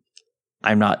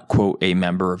 I'm not, quote, a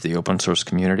member of the open source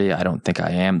community. I don't think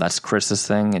I am. That's Chris's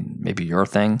thing and maybe your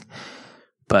thing.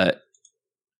 But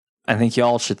I think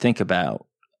y'all should think about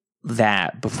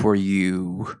that before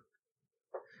you...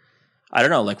 I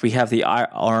don't know, like we have the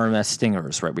RMS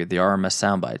stingers, right? We have the RMS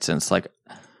sound bites. And it's like,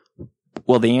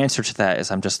 well, the answer to that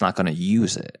is I'm just not going to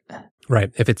use it.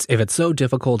 Right. If it's so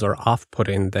difficult or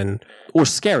off-putting, then... Or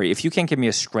scary. If you can't give me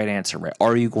a straight answer, right?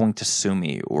 Are you going to sue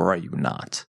me or are you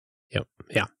not? Yep.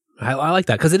 Yeah. I like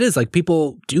that because it is like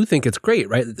people do think it's great,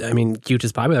 right? I mean, Qt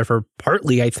is popular for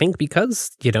partly, I think,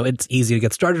 because, it's easy to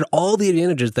get started. All the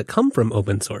advantages that come from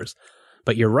open source.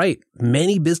 But you're right.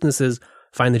 Many businesses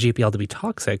find the GPL to be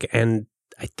toxic. And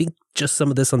I think just some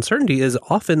of this uncertainty is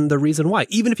often the reason why.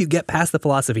 Even if you get past the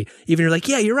philosophy, even you're like,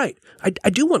 yeah, you're right.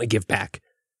 I do want to give back.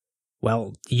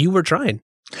 Well, you were trying.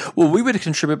 Well, we would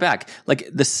contribute back. Like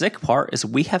the sick part is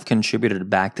we have contributed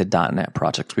back to .NET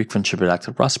projects. We've contributed back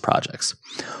to Rust projects.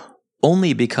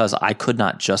 Only because I could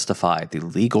not justify the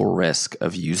legal risk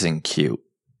of using Qt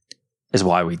is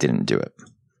why we didn't do it.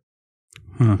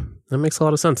 That makes a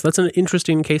lot of sense. That's an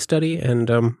interesting case study,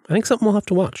 and I think something we'll have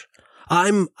to watch.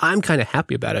 I'm kind of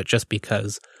happy about it just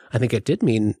because I think it did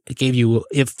mean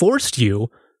it forced you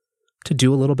to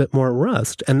do a little bit more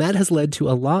Rust, and that has led to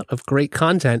a lot of great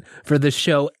content for this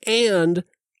show and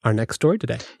our next story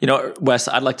today. Wes,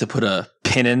 I'd like to put a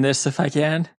pin in this if I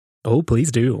can. Oh,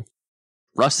 please do.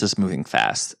 Rust is moving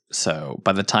fast, so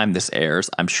by the time this airs,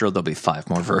 I'm sure there'll be 5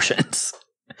 more versions.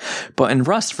 But in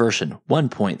Rust version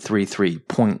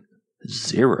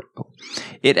 1.33.0,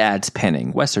 it adds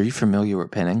pinning. Wes, are you familiar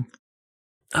with pinning?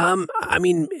 I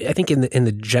mean, I think in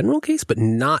the general case, but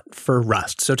not for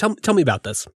Rust. So tell me about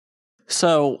this.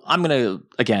 So I'm going to,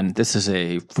 again, this is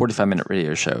a 45-minute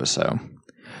radio show, so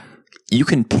you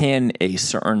can pin a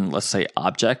certain, let's say,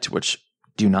 object, which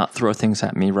do not throw things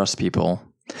at me, Rust people.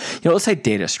 Let's say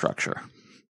data structure.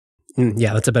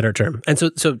 Yeah, that's a better term. And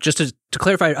so just to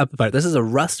clarify up about it, this is a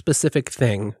Rust-specific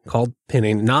thing called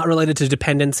pinning, not related to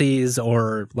dependencies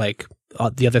or like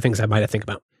the other things I might think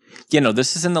about.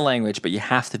 This is in the language, but you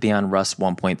have to be on Rust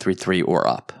 1.33 or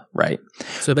up, right?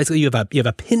 So basically you have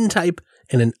a pin type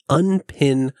and an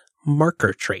unpin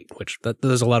marker trait, which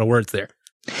there's a lot of words there.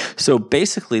 So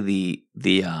basically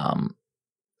the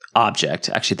object,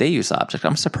 actually they use object.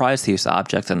 I'm surprised they use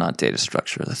object and not data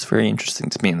structure. That's very interesting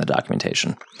to me in the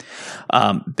documentation.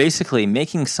 Basically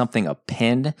making something a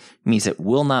pin means it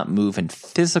will not move in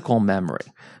physical memory.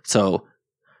 So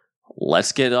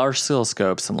let's get our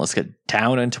oscilloscopes and let's get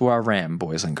down into our RAM,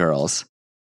 boys and girls.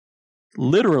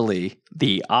 Literally,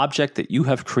 the object that you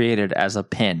have created as a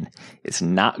pin is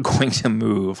not going to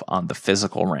move on the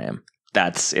physical RAM.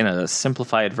 That's in a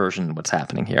simplified version what's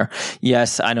happening here.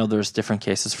 Yes, I know there's different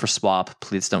cases for swap.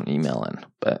 Please don't email in.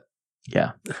 But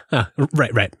yeah.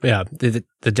 Right. Yeah, the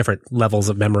different levels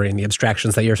of memory and the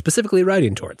abstractions that you're specifically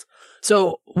writing towards.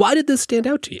 So why did this stand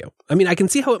out to you? I mean, I can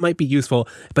see how it might be useful,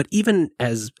 but even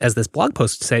as this blog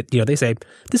post said, they say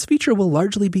this feature will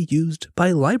largely be used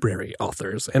by library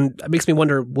authors. And it makes me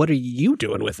wonder, what are you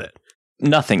doing with it?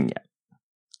 Nothing yet.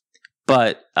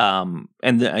 But, and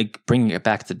then bringing it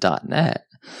back to .NET.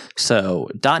 So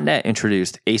 .NET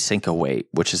introduced async await,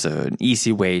 which is an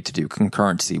easy way to do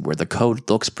concurrency where the code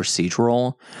looks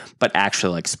procedural, but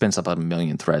actually like spins up a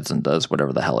million threads and does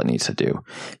whatever the hell it needs to do.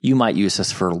 You might use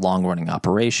this for long running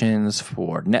operations,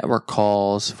 for network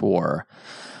calls, for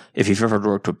if you've ever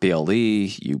worked with BLE,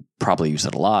 you probably use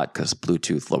it a lot because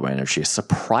Bluetooth low energy is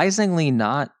surprisingly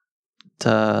not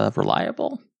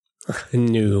reliable.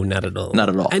 No, not at all. Not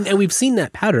at all. And we've seen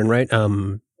that pattern, right?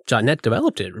 .NET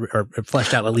developed it or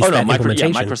fleshed out at least that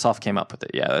implementation. Microsoft came up with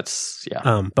it. Yeah,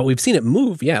 but we've seen it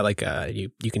move. Yeah, like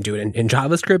you can do it in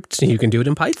JavaScript. You can do it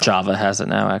in Python. Java has it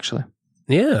now, actually.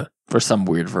 Yeah. For some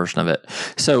weird version of it.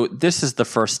 So this is the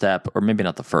first step, or maybe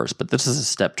not the first, but this is a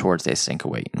step towards async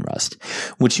await in Rust,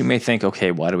 which you may think,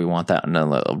 okay, why do we want that in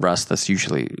Rust that's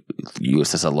usually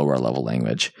used as a lower level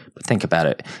language? But think about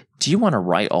it. Do you want to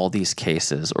write all these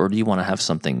cases, or do you want to have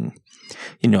something,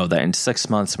 that in 6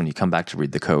 months when you come back to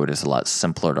read the code is a lot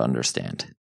simpler to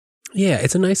understand? Yeah,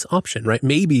 it's a nice option, right?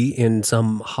 Maybe in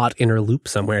some hot inner loop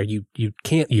somewhere you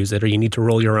can't use it, or you need to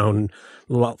roll your own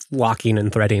locking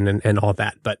and threading and all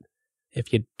that. But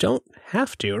if you don't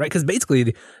have to, right? Because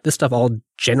basically this stuff all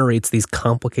generates these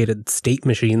complicated state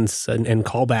machines and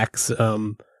callbacks.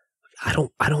 I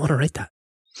don't want to write that.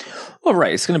 Well,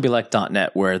 right. It's going to be like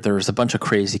 .NET, where there's a bunch of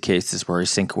crazy cases where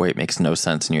async await makes no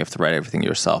sense and you have to write everything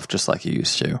yourself, just like you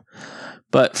used to.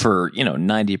 But for,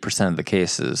 90% of the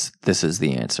cases, this is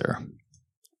the answer.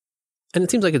 And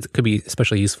it seems like it could be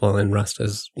especially useful in Rust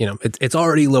as, it's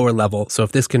already lower level. So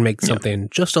if this can make something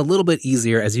just a little bit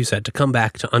easier, as you said, to come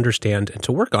back, to understand, and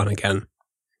to work on again,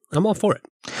 I'm all for it.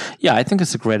 Yeah, I think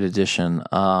it's a great addition.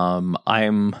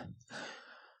 I'm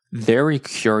very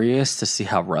curious to see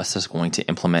how Rust is going to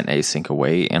implement async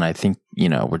await. And I think,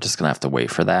 we're just going to have to wait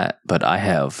for that. But I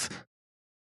have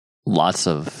lots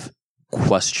of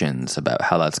questions about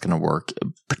how that's going to work,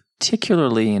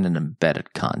 particularly in an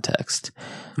embedded context.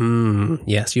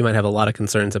 Yes, you might have a lot of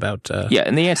concerns about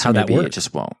and the answer how maybe that works. It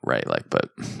just won't, right? But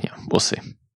we'll see.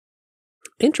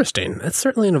 Interesting. That's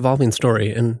certainly an evolving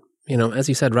story. And, as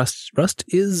you said, Rust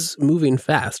is moving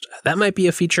fast. That might be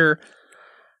a feature.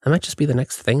 That might just be the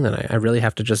next thing that I really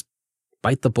have to just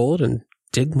bite the bullet and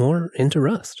dig more into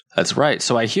Rust. That's right.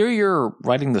 So I hear you're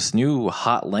writing this new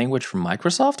hot language from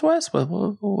Microsoft, Wes?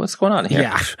 What's going on here?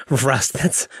 Yeah, Rust.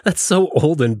 That's so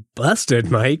old and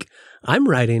busted, Mike. I'm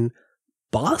writing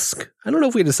Bosque. I don't know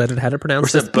if we decided how to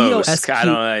pronounce it. Bosque. I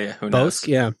don't know. Who knows? Bosque,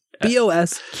 yeah.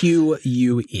 Bosque.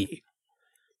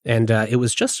 And it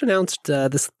was just announced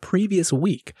this previous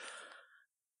week.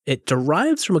 It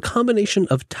derives from a combination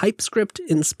of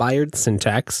TypeScript-inspired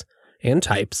syntax and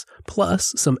types,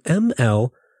 plus some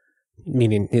ML,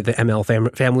 meaning the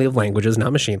ML family of languages,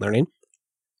 not machine learning,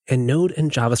 and Node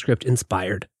and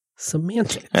JavaScript-inspired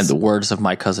semantics. And the words of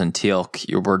my cousin Teal'c,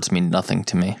 your words mean nothing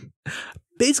to me.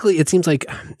 Basically, it seems like,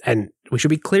 and we should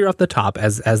be clear off the top,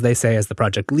 as they say, as the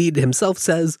project lead himself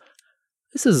says,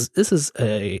 this is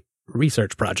a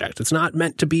research project. It's not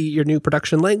meant to be your new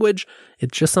production language.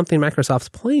 It's just something Microsoft's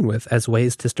playing with as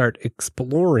ways to start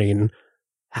exploring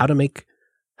how to make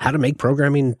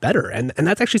programming better. And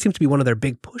that actually seems to be one of their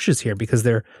big pushes here, because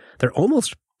they're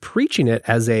almost preaching it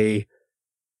as a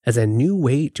new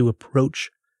way to approach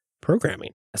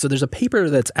programming. So there's a paper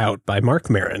that's out by Mark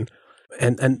Maron,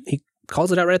 and he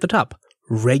calls it out right at the top: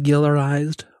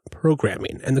 regularized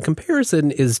programming. And the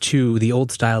comparison is to the old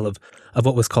style of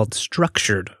what was called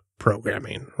structured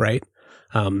programming, right?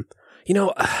 I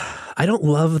don't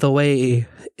love the way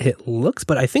it looks,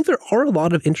 but I think there are a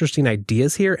lot of interesting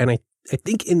ideas here. And I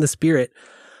think in the spirit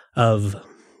of,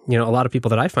 a lot of people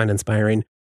that I find inspiring,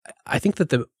 I think that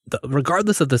the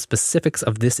regardless of the specifics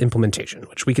of this implementation,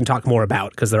 which we can talk more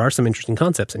about because there are some interesting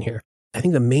concepts in here, I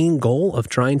think the main goal of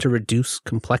trying to reduce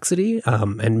complexity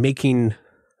and making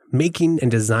and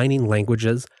designing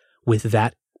languages with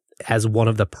that as one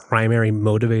of the primary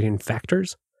motivating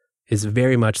factors is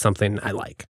very much something I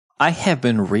like. I have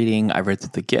been reading, I read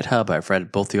the GitHub, I've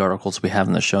read both the articles we have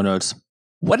in the show notes.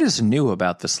 What is new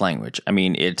about this language? I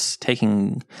mean, it's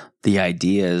taking the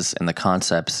ideas and the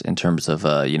concepts in terms of,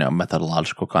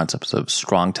 methodological concepts of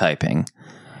strong typing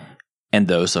and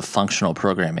those of functional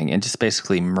programming and just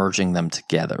basically merging them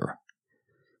together.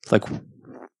 Like,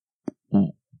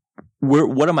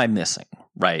 what am I missing,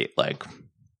 right?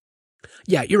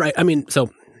 Yeah, you're right. I mean, so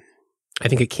I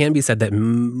think it can be said that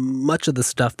much of the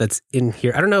stuff that's in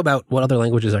here, I don't know about what other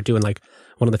languages are doing. Like,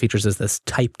 one of the features is this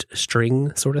typed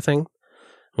string sort of thing,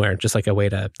 where just like a way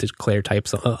to declare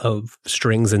types of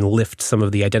strings and lift some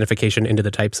of the identification into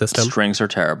the type system. Strings are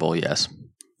terrible, yes.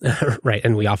 Right.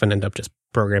 And we often end up just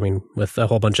programming with a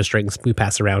whole bunch of strings we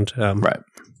pass around. Right.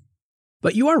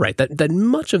 But you are right that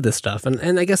much of this stuff,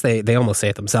 and I guess they almost say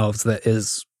it themselves, that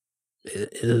is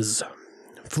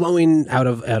flowing out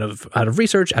of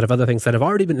research, out of other things that have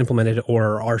already been implemented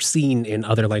or are seen in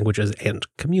other languages and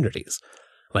communities.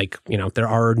 Like, there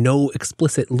are no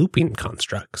explicit looping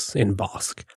constructs in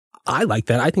Bosque. I like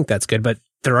that. I think that's good, but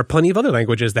there are plenty of other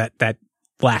languages that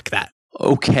lack that.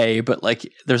 Okay, but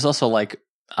there's also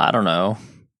I don't know,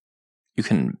 you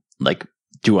can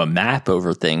do a map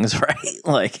over things,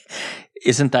 right?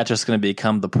 Isn't that just going to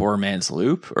become the poor man's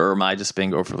loop? Or am I just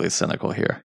being overly cynical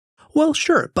here? Well,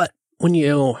 sure, but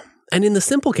and in the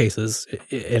simple cases,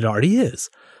 it already is.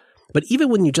 But even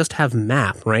when you just have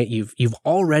map, right, you've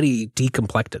already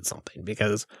decomplexed something,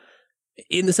 because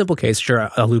in the simple case, sure,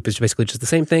 a loop is basically just the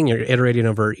same thing. You're iterating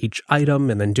over each item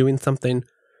and then doing something.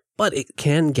 But it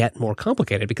can get more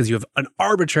complicated because you have an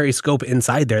arbitrary scope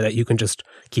inside there that you can just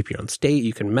keep your own state.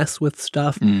 You can mess with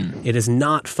stuff. It is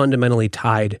not fundamentally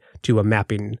tied to a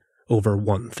mapping over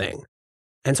one thing.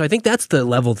 And so I think that's the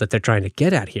level that they're trying to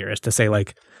get at here, is to say,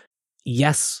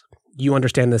 yes, you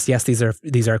understand this. Yes, these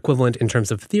are equivalent in terms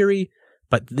of theory,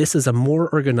 but this is a more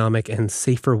ergonomic and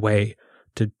safer way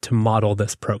to model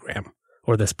this program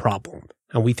or this problem.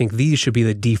 And we think these should be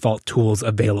the default tools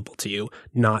available to you,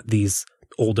 not these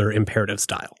older imperative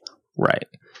style. Right.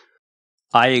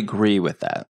 I agree with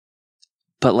that.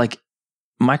 But like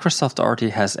Microsoft already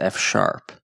has F#.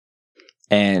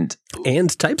 And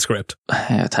TypeScript.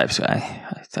 Yeah, TypeScript. I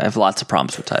have lots of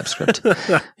problems with TypeScript.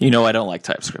 I don't like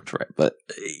TypeScript, right? But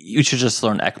you should just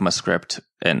learn ECMAScript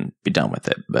and be done with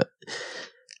it. But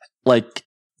like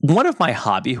one of my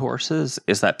hobby horses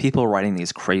is that people writing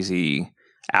these crazy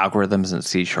algorithms in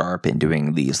C# and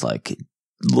doing these like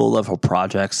low-level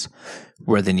projects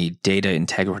where they need data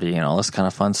integrity and all this kind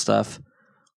of fun stuff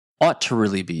ought to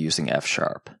really be using F#.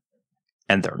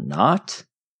 And they're not.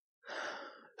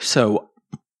 So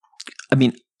I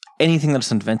mean, anything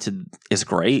that's invented is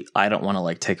great. I don't want to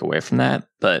like take away from that,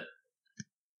 but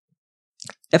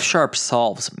F#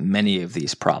 solves many of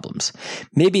these problems.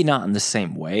 Maybe not in the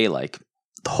same way, like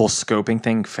the whole scoping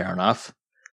thing, fair enough.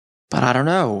 But I don't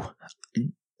know.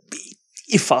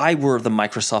 If I were the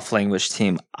Microsoft language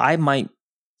team, I might,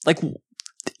 like,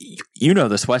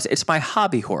 this, Wes, it's my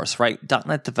hobby horse, right?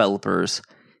 .NET developers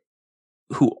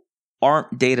who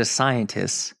aren't data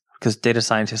scientists, because data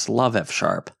scientists love F#,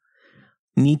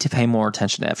 need to pay more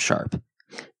attention to F#.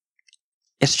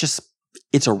 It's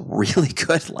a really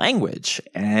good language,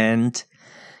 and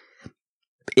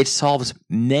it solves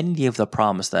many of the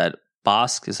problems that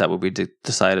BOSC, is that what we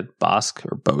decided? BOSC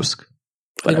or BOSC?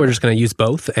 I think we're just going to use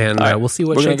both, and we'll see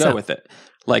what shakes out. We're going to go with it.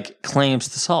 Like, claims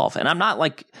to solve. And I'm not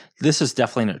like, this is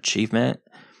definitely an achievement,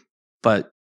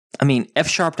 but, I mean,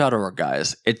 fsharp.org,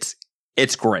 guys, it's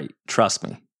great. Trust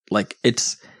me. Like, it'll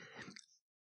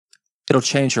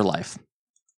change your life.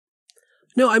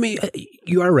 No, I mean,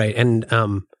 you are right. And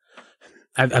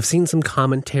I've seen some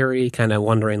commentary kind of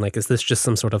wondering, like, is this just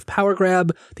some sort of power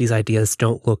grab? These ideas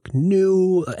don't look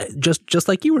new, just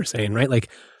like you were saying, right?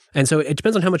 Like, and so it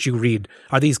depends on how much you read.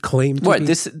 Are these claimed? Right.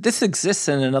 This exists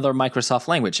in another Microsoft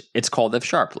language. It's called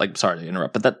F#. Like, sorry to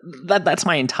interrupt, but that's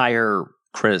my entire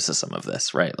criticism of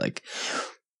this, right? Like,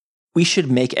 we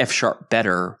should make F#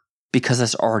 better because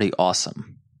that's already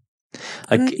awesome.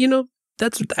 Like, and,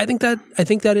 I think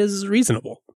that is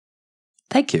reasonable.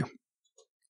 Thank you.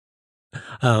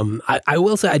 I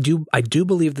will say I do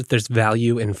believe that there's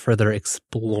value in further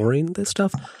exploring this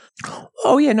stuff.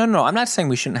 Oh yeah, no. I'm not saying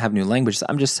we shouldn't have new languages.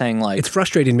 I'm just saying, like, it's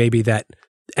frustrating maybe that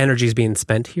energy is being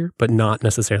spent here, but not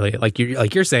necessarily like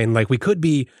you're saying. Like, we could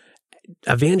be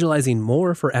evangelizing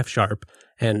more for F#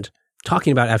 and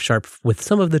talking about F# with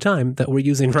some of the time that we're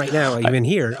using right now, even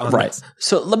here on right. this.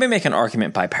 So let me make an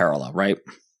argument by parallel, right?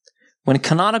 When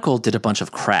Canonical did a bunch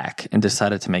of crack and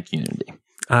decided to make Unity.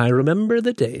 I remember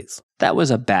the days. That was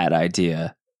a bad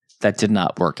idea that did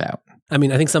not work out. I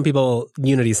mean, I think some people,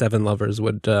 Unity 7 lovers,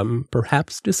 would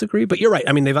perhaps disagree, but you're right.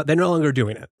 I mean, they're no longer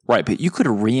doing it. Right, but you could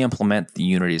re-implement the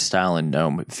Unity style in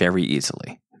GNOME very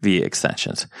easily via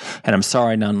extensions. And I'm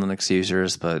sorry, non-Linux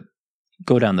users, but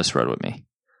go down this road with me.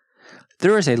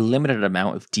 There is a limited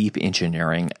amount of deep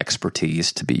engineering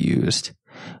expertise to be used.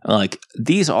 Like,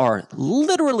 these are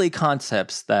literally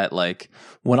concepts that, like,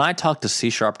 when I talk to C#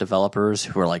 developers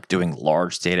who are like doing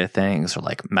large data things or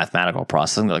like mathematical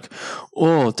processing, they're like,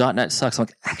 oh, .NET sucks. I'm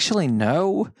like, actually,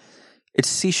 no. It's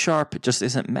C#, it just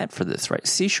isn't meant for this, right?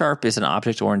 C# is an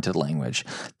object-oriented language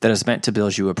that is meant to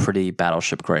build you a pretty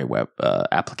battleship-grade web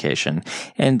application.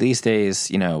 And these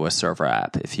days, a server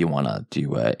app if you want to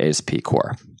do ASP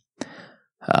core.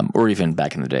 Or even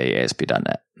back in the day,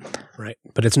 ASP.NET. Right.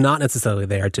 But it's not necessarily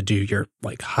there to do your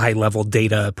like high-level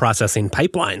data processing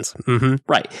pipelines. Mm-hmm.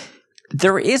 Right.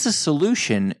 There is a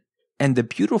solution, and the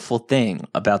beautiful thing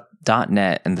about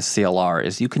 .NET and the CLR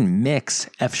is you can mix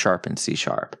F# and C#.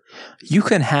 You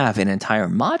can have an entire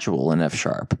module in F#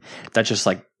 that just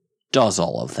like does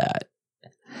all of that.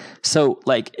 So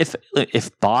like if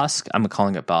BOSC, I'm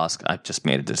calling it BOSC, I just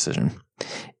made a decision,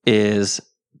 is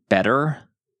better,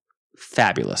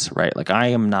 fabulous, right? Like I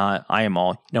am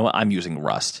all, I'm using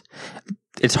Rust.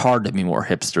 It's hard to be more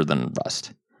hipster than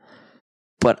Rust.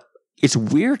 But it's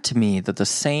weird to me that the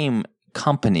same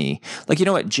company, like,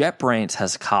 JetBrains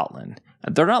has Kotlin.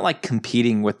 They're not like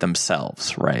competing with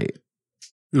themselves, right?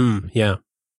 Yeah.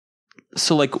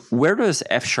 So like, where does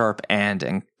F#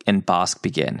 and BOSC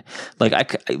begin?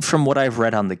 Like, from what I've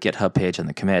read on the GitHub page and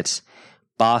the commits,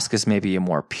 BOSC is maybe a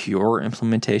more pure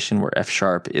implementation where F#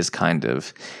 is kind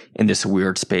of in this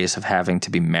weird space of having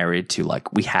to be married to,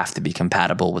 like, we have to be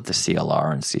compatible with the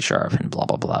CLR and C# and blah,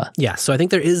 blah, blah. Yeah. So I think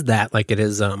there is that, like it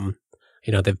is,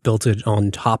 they've built it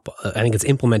on top. I think it's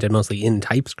implemented mostly in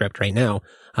TypeScript right now.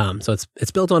 So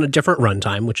it's built on a different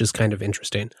runtime, which is kind of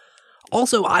interesting.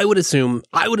 Also, I would assume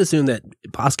that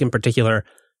BOSC in particular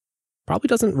probably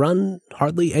doesn't run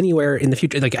hardly anywhere in the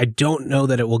future. Like, I don't know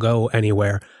that it will go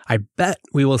anywhere. I bet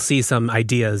we will see some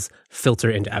ideas filter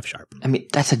into F#. I mean,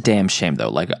 that's a damn shame, though.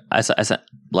 Like, as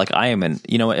like I am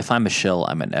if I'm a shill,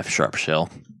 I'm an F# shill,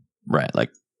 right?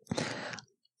 Like,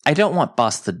 I don't want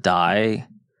BOSS to die.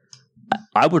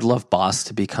 I would love BOSS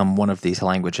to become one of these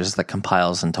languages that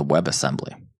compiles into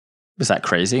WebAssembly. Is that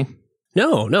crazy?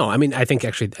 No. I mean, I think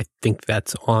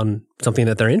that's on something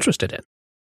that they're interested in.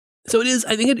 So it is.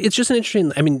 I think it's just an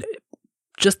interesting. I mean,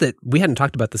 just that we hadn't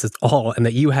talked about this at all, and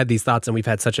that you had these thoughts, and we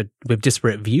have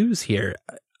disparate views here.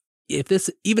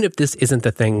 Even if this isn't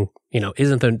the thing,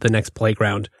 isn't the next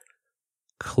playground,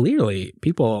 clearly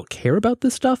people care about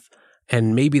this stuff,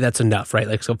 and maybe that's enough, right?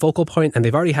 Like, so Focal Point, and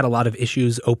they've already had a lot of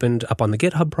issues opened up on the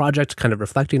GitHub project, kind of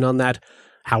reflecting on that.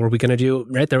 How are we going to do,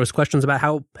 right? There was questions about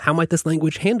how might this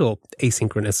language handle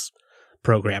asynchronous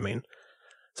programming?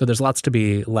 So there's lots to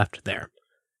be left there.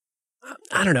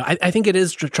 I don't know. I think it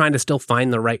is trying to still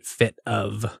find the right fit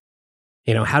of,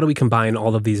 how do we combine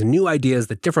all of these new ideas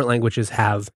that different languages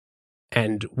have,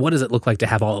 and what does it look like to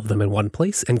have all of them in one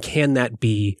place? And can that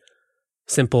be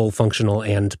simple, functional,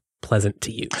 and pleasant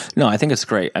to use? No, I think it's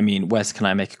great. I mean, Wes, can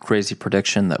I make a crazy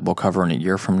prediction that we'll cover in a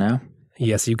year from now?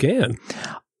 Yes, you can.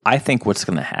 I think what's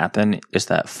going to happen is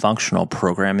that functional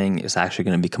programming is actually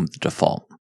going to become the default.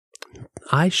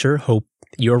 I sure hope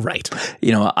you're right.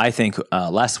 I think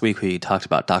last week we talked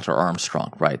about Dr.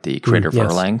 Armstrong, right? The creator of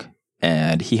Erlang.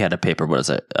 And he had a paper, what is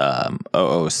it?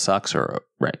 OO sucks, or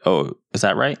right? Oh, is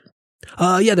that right?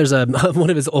 Yeah, there's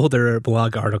one of his older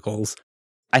blog articles.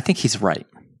 I think he's right,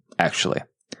 actually.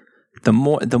 The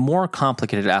more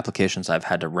complicated applications I've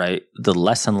had to write, the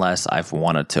less and less I've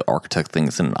wanted to architect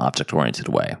things in an object-oriented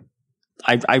way.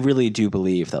 I really do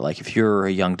believe that, like, if you're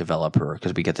a young developer,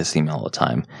 because we get this email all the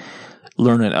time,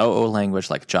 learn an OO language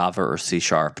like Java or C#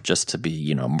 just to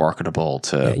be, marketable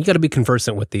to... Yeah, you got to be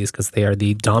conversant with these because they are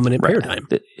the dominant paradigm.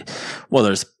 Well,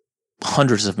 there's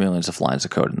hundreds of millions of lines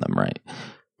of code in them, right?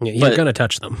 Yeah, you're going to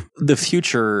touch them. The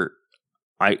future,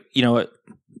 you know what?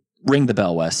 Ring the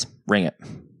bell, Wes. Ring it.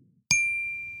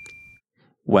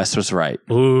 Wes was right.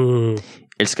 Ooh.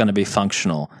 It's going to be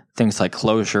functional. Things like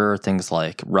Clojure, things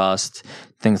like Rust,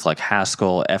 things like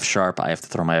Haskell, F#. I have to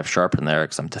throw my F# in there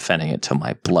because I'm defending it to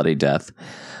my bloody death.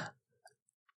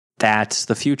 That's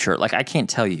the future. Like, I can't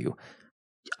tell you.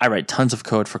 I write tons of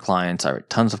code for clients. I write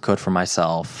tons of code for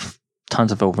myself,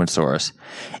 tons of open source.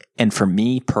 And for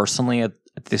me personally, at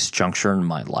this juncture in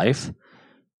my life,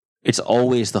 it's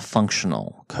always the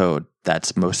functional code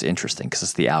that's most interesting because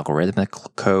it's the algorithmic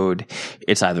code.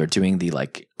 It's either doing the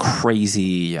like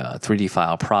crazy 3D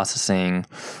file processing,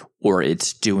 or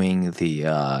it's doing the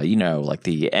I have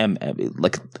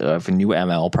a new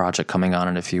ML project coming on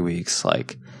in a few weeks.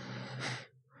 Like,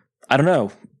 I don't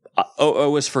know.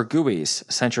 OO is for GUIs.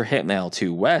 Send your hit mail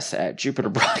to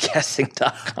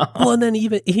wes@jupiterbroadcasting.com. Well, and then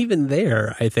even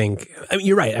there, I think,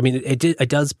 you're right. I mean, it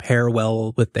does pair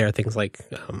well with their things like,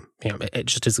 it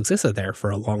just has existed there for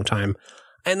a long time.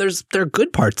 And there are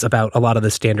good parts about a lot of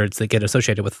the standards that get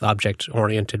associated with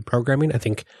object-oriented programming. I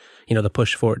think, the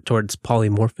push towards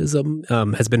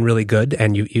polymorphism has been really good,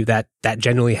 and that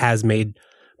generally has made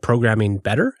programming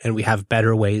better, and we have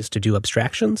better ways to do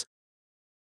abstractions.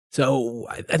 So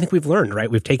I think we've learned,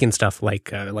 right? We've taken stuff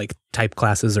like type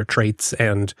classes or traits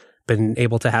and been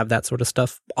able to have that sort of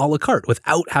stuff a la carte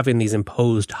without having these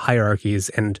imposed hierarchies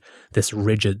and this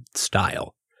rigid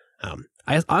style.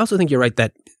 I also think you're right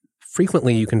that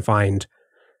frequently you can find,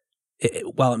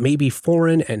 while it may be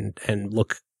foreign and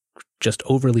look just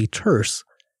overly terse,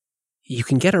 you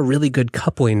can get a really good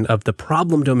coupling of the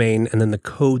problem domain and then the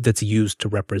code that's used to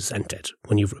represent it.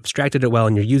 When you've abstracted it well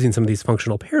and you're using some of these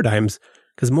functional paradigms,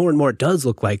 because more and more it does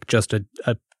look like just a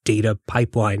data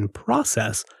pipeline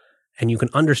process, and you can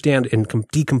understand in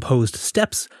decomposed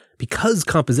steps. Because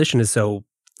composition is so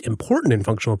important in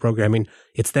functional programming,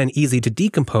 it's then easy to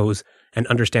decompose and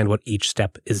understand what each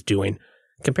step is doing.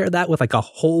 Compare that with like a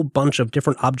whole bunch of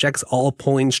different objects all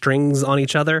pulling strings on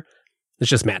each other. It's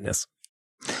just madness.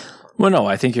 Well, no,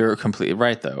 I think you're completely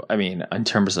right, though. I mean, in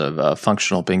terms of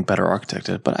functional being better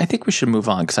architected, but I think we should move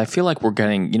on because I feel like we're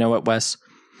getting, you know what, Wes?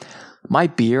 My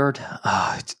beard,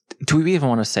 do we even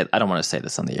want to say it? I don't want to say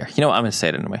this on the air. You know what? I'm going to say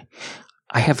it anyway.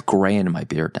 I have gray in my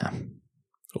beard now.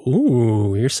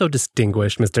 Ooh, you're so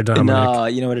distinguished, Mr. Dominic. No,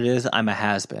 you know what it is? I'm a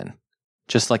has-been.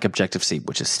 Just like Objective-C,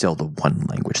 which is still the one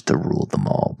language to rule them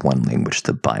all, one language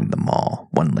to bind them all,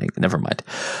 one language. Never mind.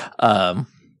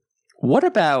 What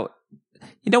about,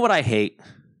 you know what I hate?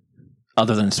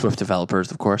 Other than Swift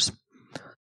developers, of course.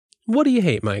 What do you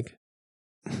hate, Mike?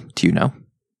 Do you know?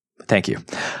 Thank you.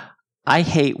 I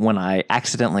hate when I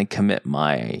accidentally commit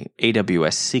my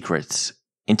AWS secrets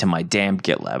into my damn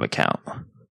GitLab account.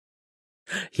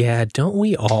 Yeah, don't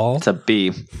we all? It's a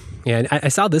B. Yeah, I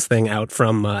saw this thing out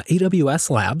from AWS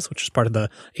Labs, which is part of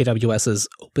the AWS's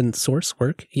open source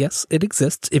work. Yes, it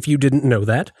exists, if you didn't know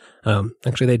that.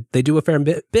 Actually, they do a fair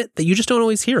bit that you just don't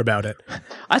always hear about it.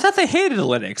 I thought they hated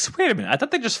Linux. Wait a minute. I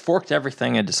thought they just forked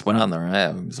everything and just went on their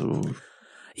own. Ooh.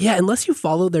 Yeah, unless you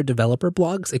follow their developer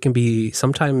blogs, it can be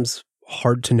sometimes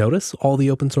hard to notice all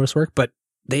the open source work, but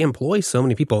they employ so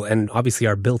many people and obviously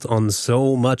are built on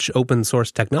so much open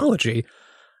source technology.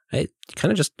 You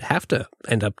kind of just have to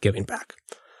end up giving back.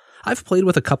 I've played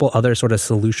with a couple other sort of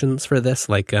solutions for this,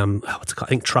 like what's it called?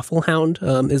 I think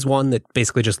TruffleHound is one that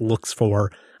basically just looks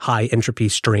for high entropy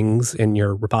strings in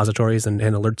your repositories and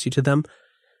alerts you to them.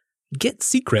 Get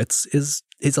Secrets is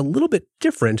a little bit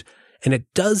different, and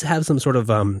it does have some sort of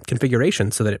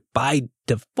configuration so that it by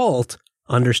default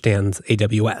understands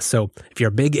AWS. So if you're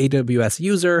a big AWS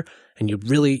user and you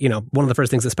really, one of the first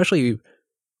things, especially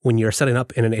when you're setting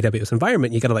up in an AWS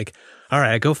environment, you got to all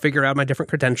right, I go figure out my different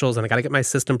credentials and I got to get my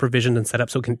system provisioned and set up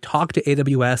so it can talk to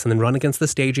AWS and then run against the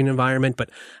staging environment.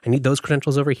 But I need those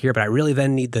credentials over here, but I really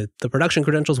then need the production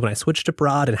credentials when I switch to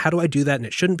prod. And how do I do that? And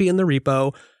it shouldn't be in the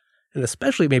repo. And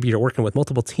especially maybe you're working with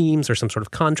multiple teams or some sort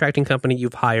of contracting company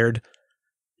you've hired.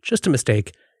 Just a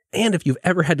mistake. And if you've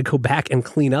ever had to go back and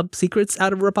clean up secrets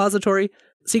out of a repository,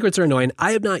 secrets are annoying.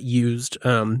 I have not used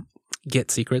Get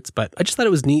Secrets, but I just thought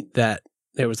it was neat that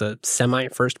there was a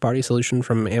semi-first-party solution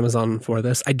from Amazon for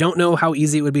this. I don't know how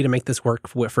easy it would be to make this work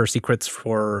for secrets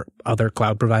for other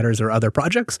cloud providers or other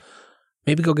projects.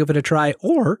 Maybe go give it a try.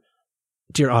 Or,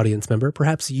 dear audience member,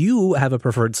 perhaps you have a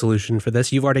preferred solution for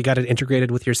this. You've already got it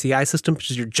integrated with your CI system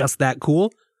because you're just that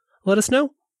cool. Let us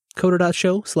know.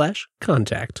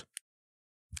 Coder.show/contact.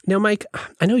 Now, Mike,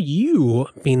 I know you,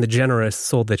 being the generous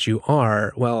soul that you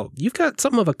are, well, you've got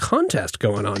something of a contest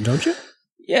going on, don't you?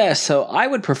 Yeah, so I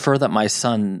would prefer that my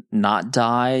son not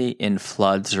die in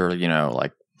floods or,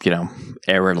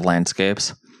 arid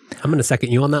landscapes. I'm going to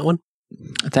second you on that one.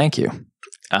 Thank you.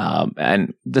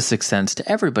 And this extends to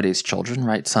everybody's children,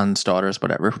 right? Sons, daughters,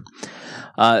 whatever.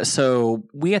 So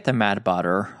we at the Mad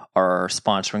Botter are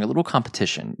sponsoring a little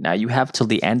competition. Now, you have till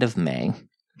the end of May.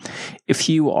 If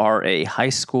you are a high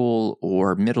school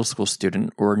or middle school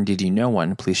student, or indeed you know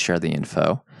one, please share the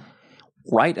info.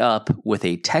 Write up with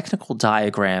a technical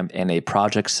diagram and a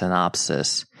project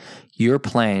synopsis your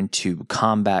plan to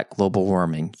combat global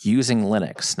warming using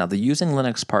Linux. Now, the using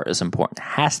Linux part is important. It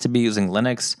has to be using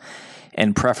Linux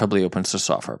and preferably open source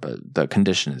software, but the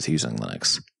condition is using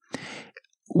Linux.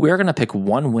 We're going to pick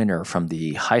one winner from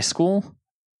the high school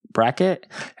bracket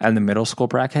and the middle school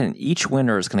bracket, and each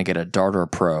winner is going to get a Darter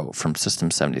Pro from System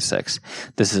 76.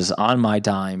 This is on my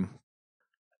dime.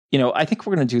 I think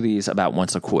we're going to do these about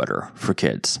once a quarter for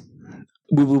kids.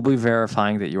 We will be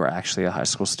verifying that you are actually a high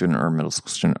school student or a middle school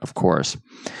student, of course.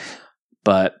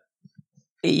 But,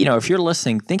 if you're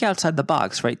listening, think outside the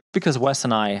box, right? Because Wes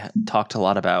and I talked a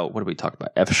lot about, what did we talk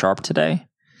about? F# today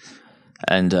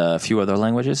and a few other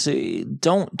languages.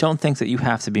 Don't think that you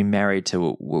have to be married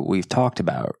to what we've talked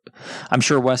about. I'm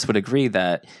sure Wes would agree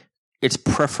that it's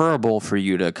preferable for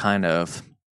you to kind of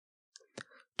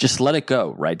just let it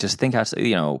go, right? Just think outside,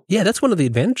 Yeah, that's one of the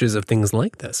advantages of things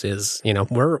like this is,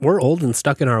 we're old and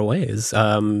stuck in our ways.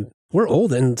 We're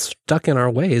old and stuck in our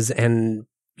ways and,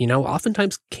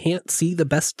 oftentimes can't see the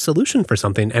best solution for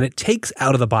something. And it takes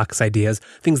out of the box ideas,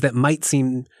 things that might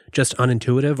seem just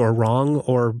unintuitive or wrong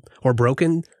or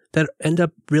broken that end up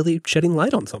really shedding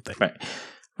light on something.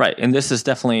 Right. And this is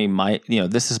definitely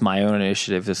this is my own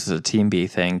initiative. This is a Team B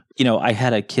thing. I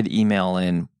had a kid email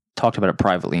in, talked about it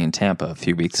privately in Tampa a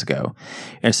few weeks ago,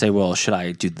 and say, well, should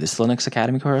I do this Linux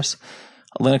Academy course?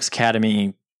 Linux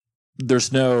Academy,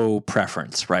 there's no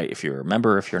preference, right? If you're a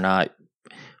member, if you're not,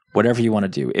 whatever you want to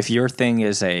do. If your thing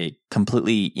is a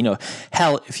completely,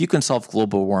 hell, if you can solve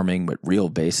global warming with real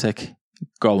basic,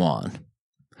 go on.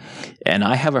 And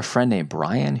I have a friend named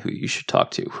Brian who you should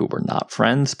talk to, who we're not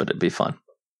friends, but it'd be fun.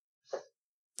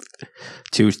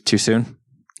 Too soon?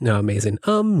 No, amazing.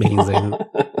 Well,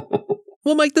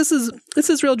 Mike, this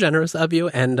is real generous of you,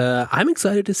 and I'm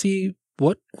excited to see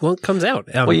what comes out.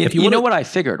 Well, you know what I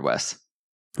figured, Wes?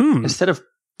 Instead of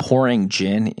pouring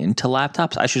gin into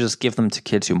laptops, I should just give them to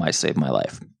kids who might save my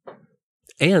life.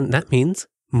 And that means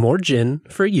more gin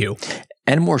for you.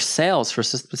 And more sales for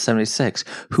System 76,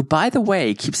 who, by the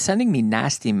way, keeps sending me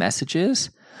nasty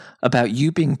messages about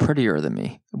you being prettier than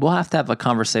me. We'll have to have a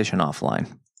conversation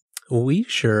offline. We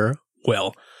sure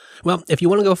will. Well, if you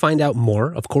want to go find out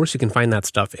more, of course, you can find that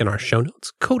stuff in our show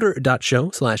notes,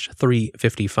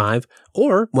 coder.show/355.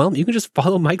 Or, well, you can just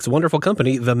follow Mike's wonderful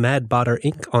company, The Mad Botter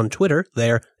Inc. on Twitter.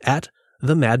 They're at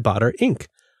The Mad Botter Inc.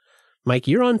 Mike,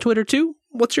 you're on Twitter too.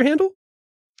 What's your handle?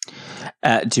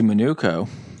 At Dumunuko.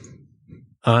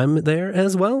 I'm there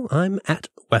as well. I'm at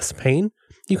Wes Payne.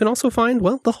 You can also find,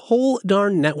 well, the whole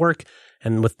darn network,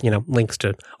 and with, links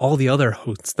to all the other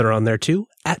hosts that are on there too,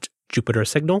 at Jupiter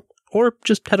Signal, or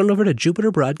just head on over to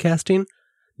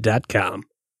jupiterbroadcasting.com.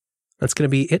 That's going to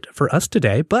be it for us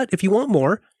today, but if you want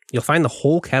more, you'll find the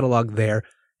whole catalog there,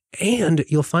 and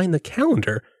you'll find the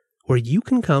calendar where you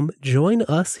can come join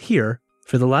us here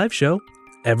for the live show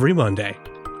every Monday.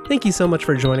 Thank you so much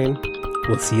for joining.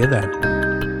 We'll see you then.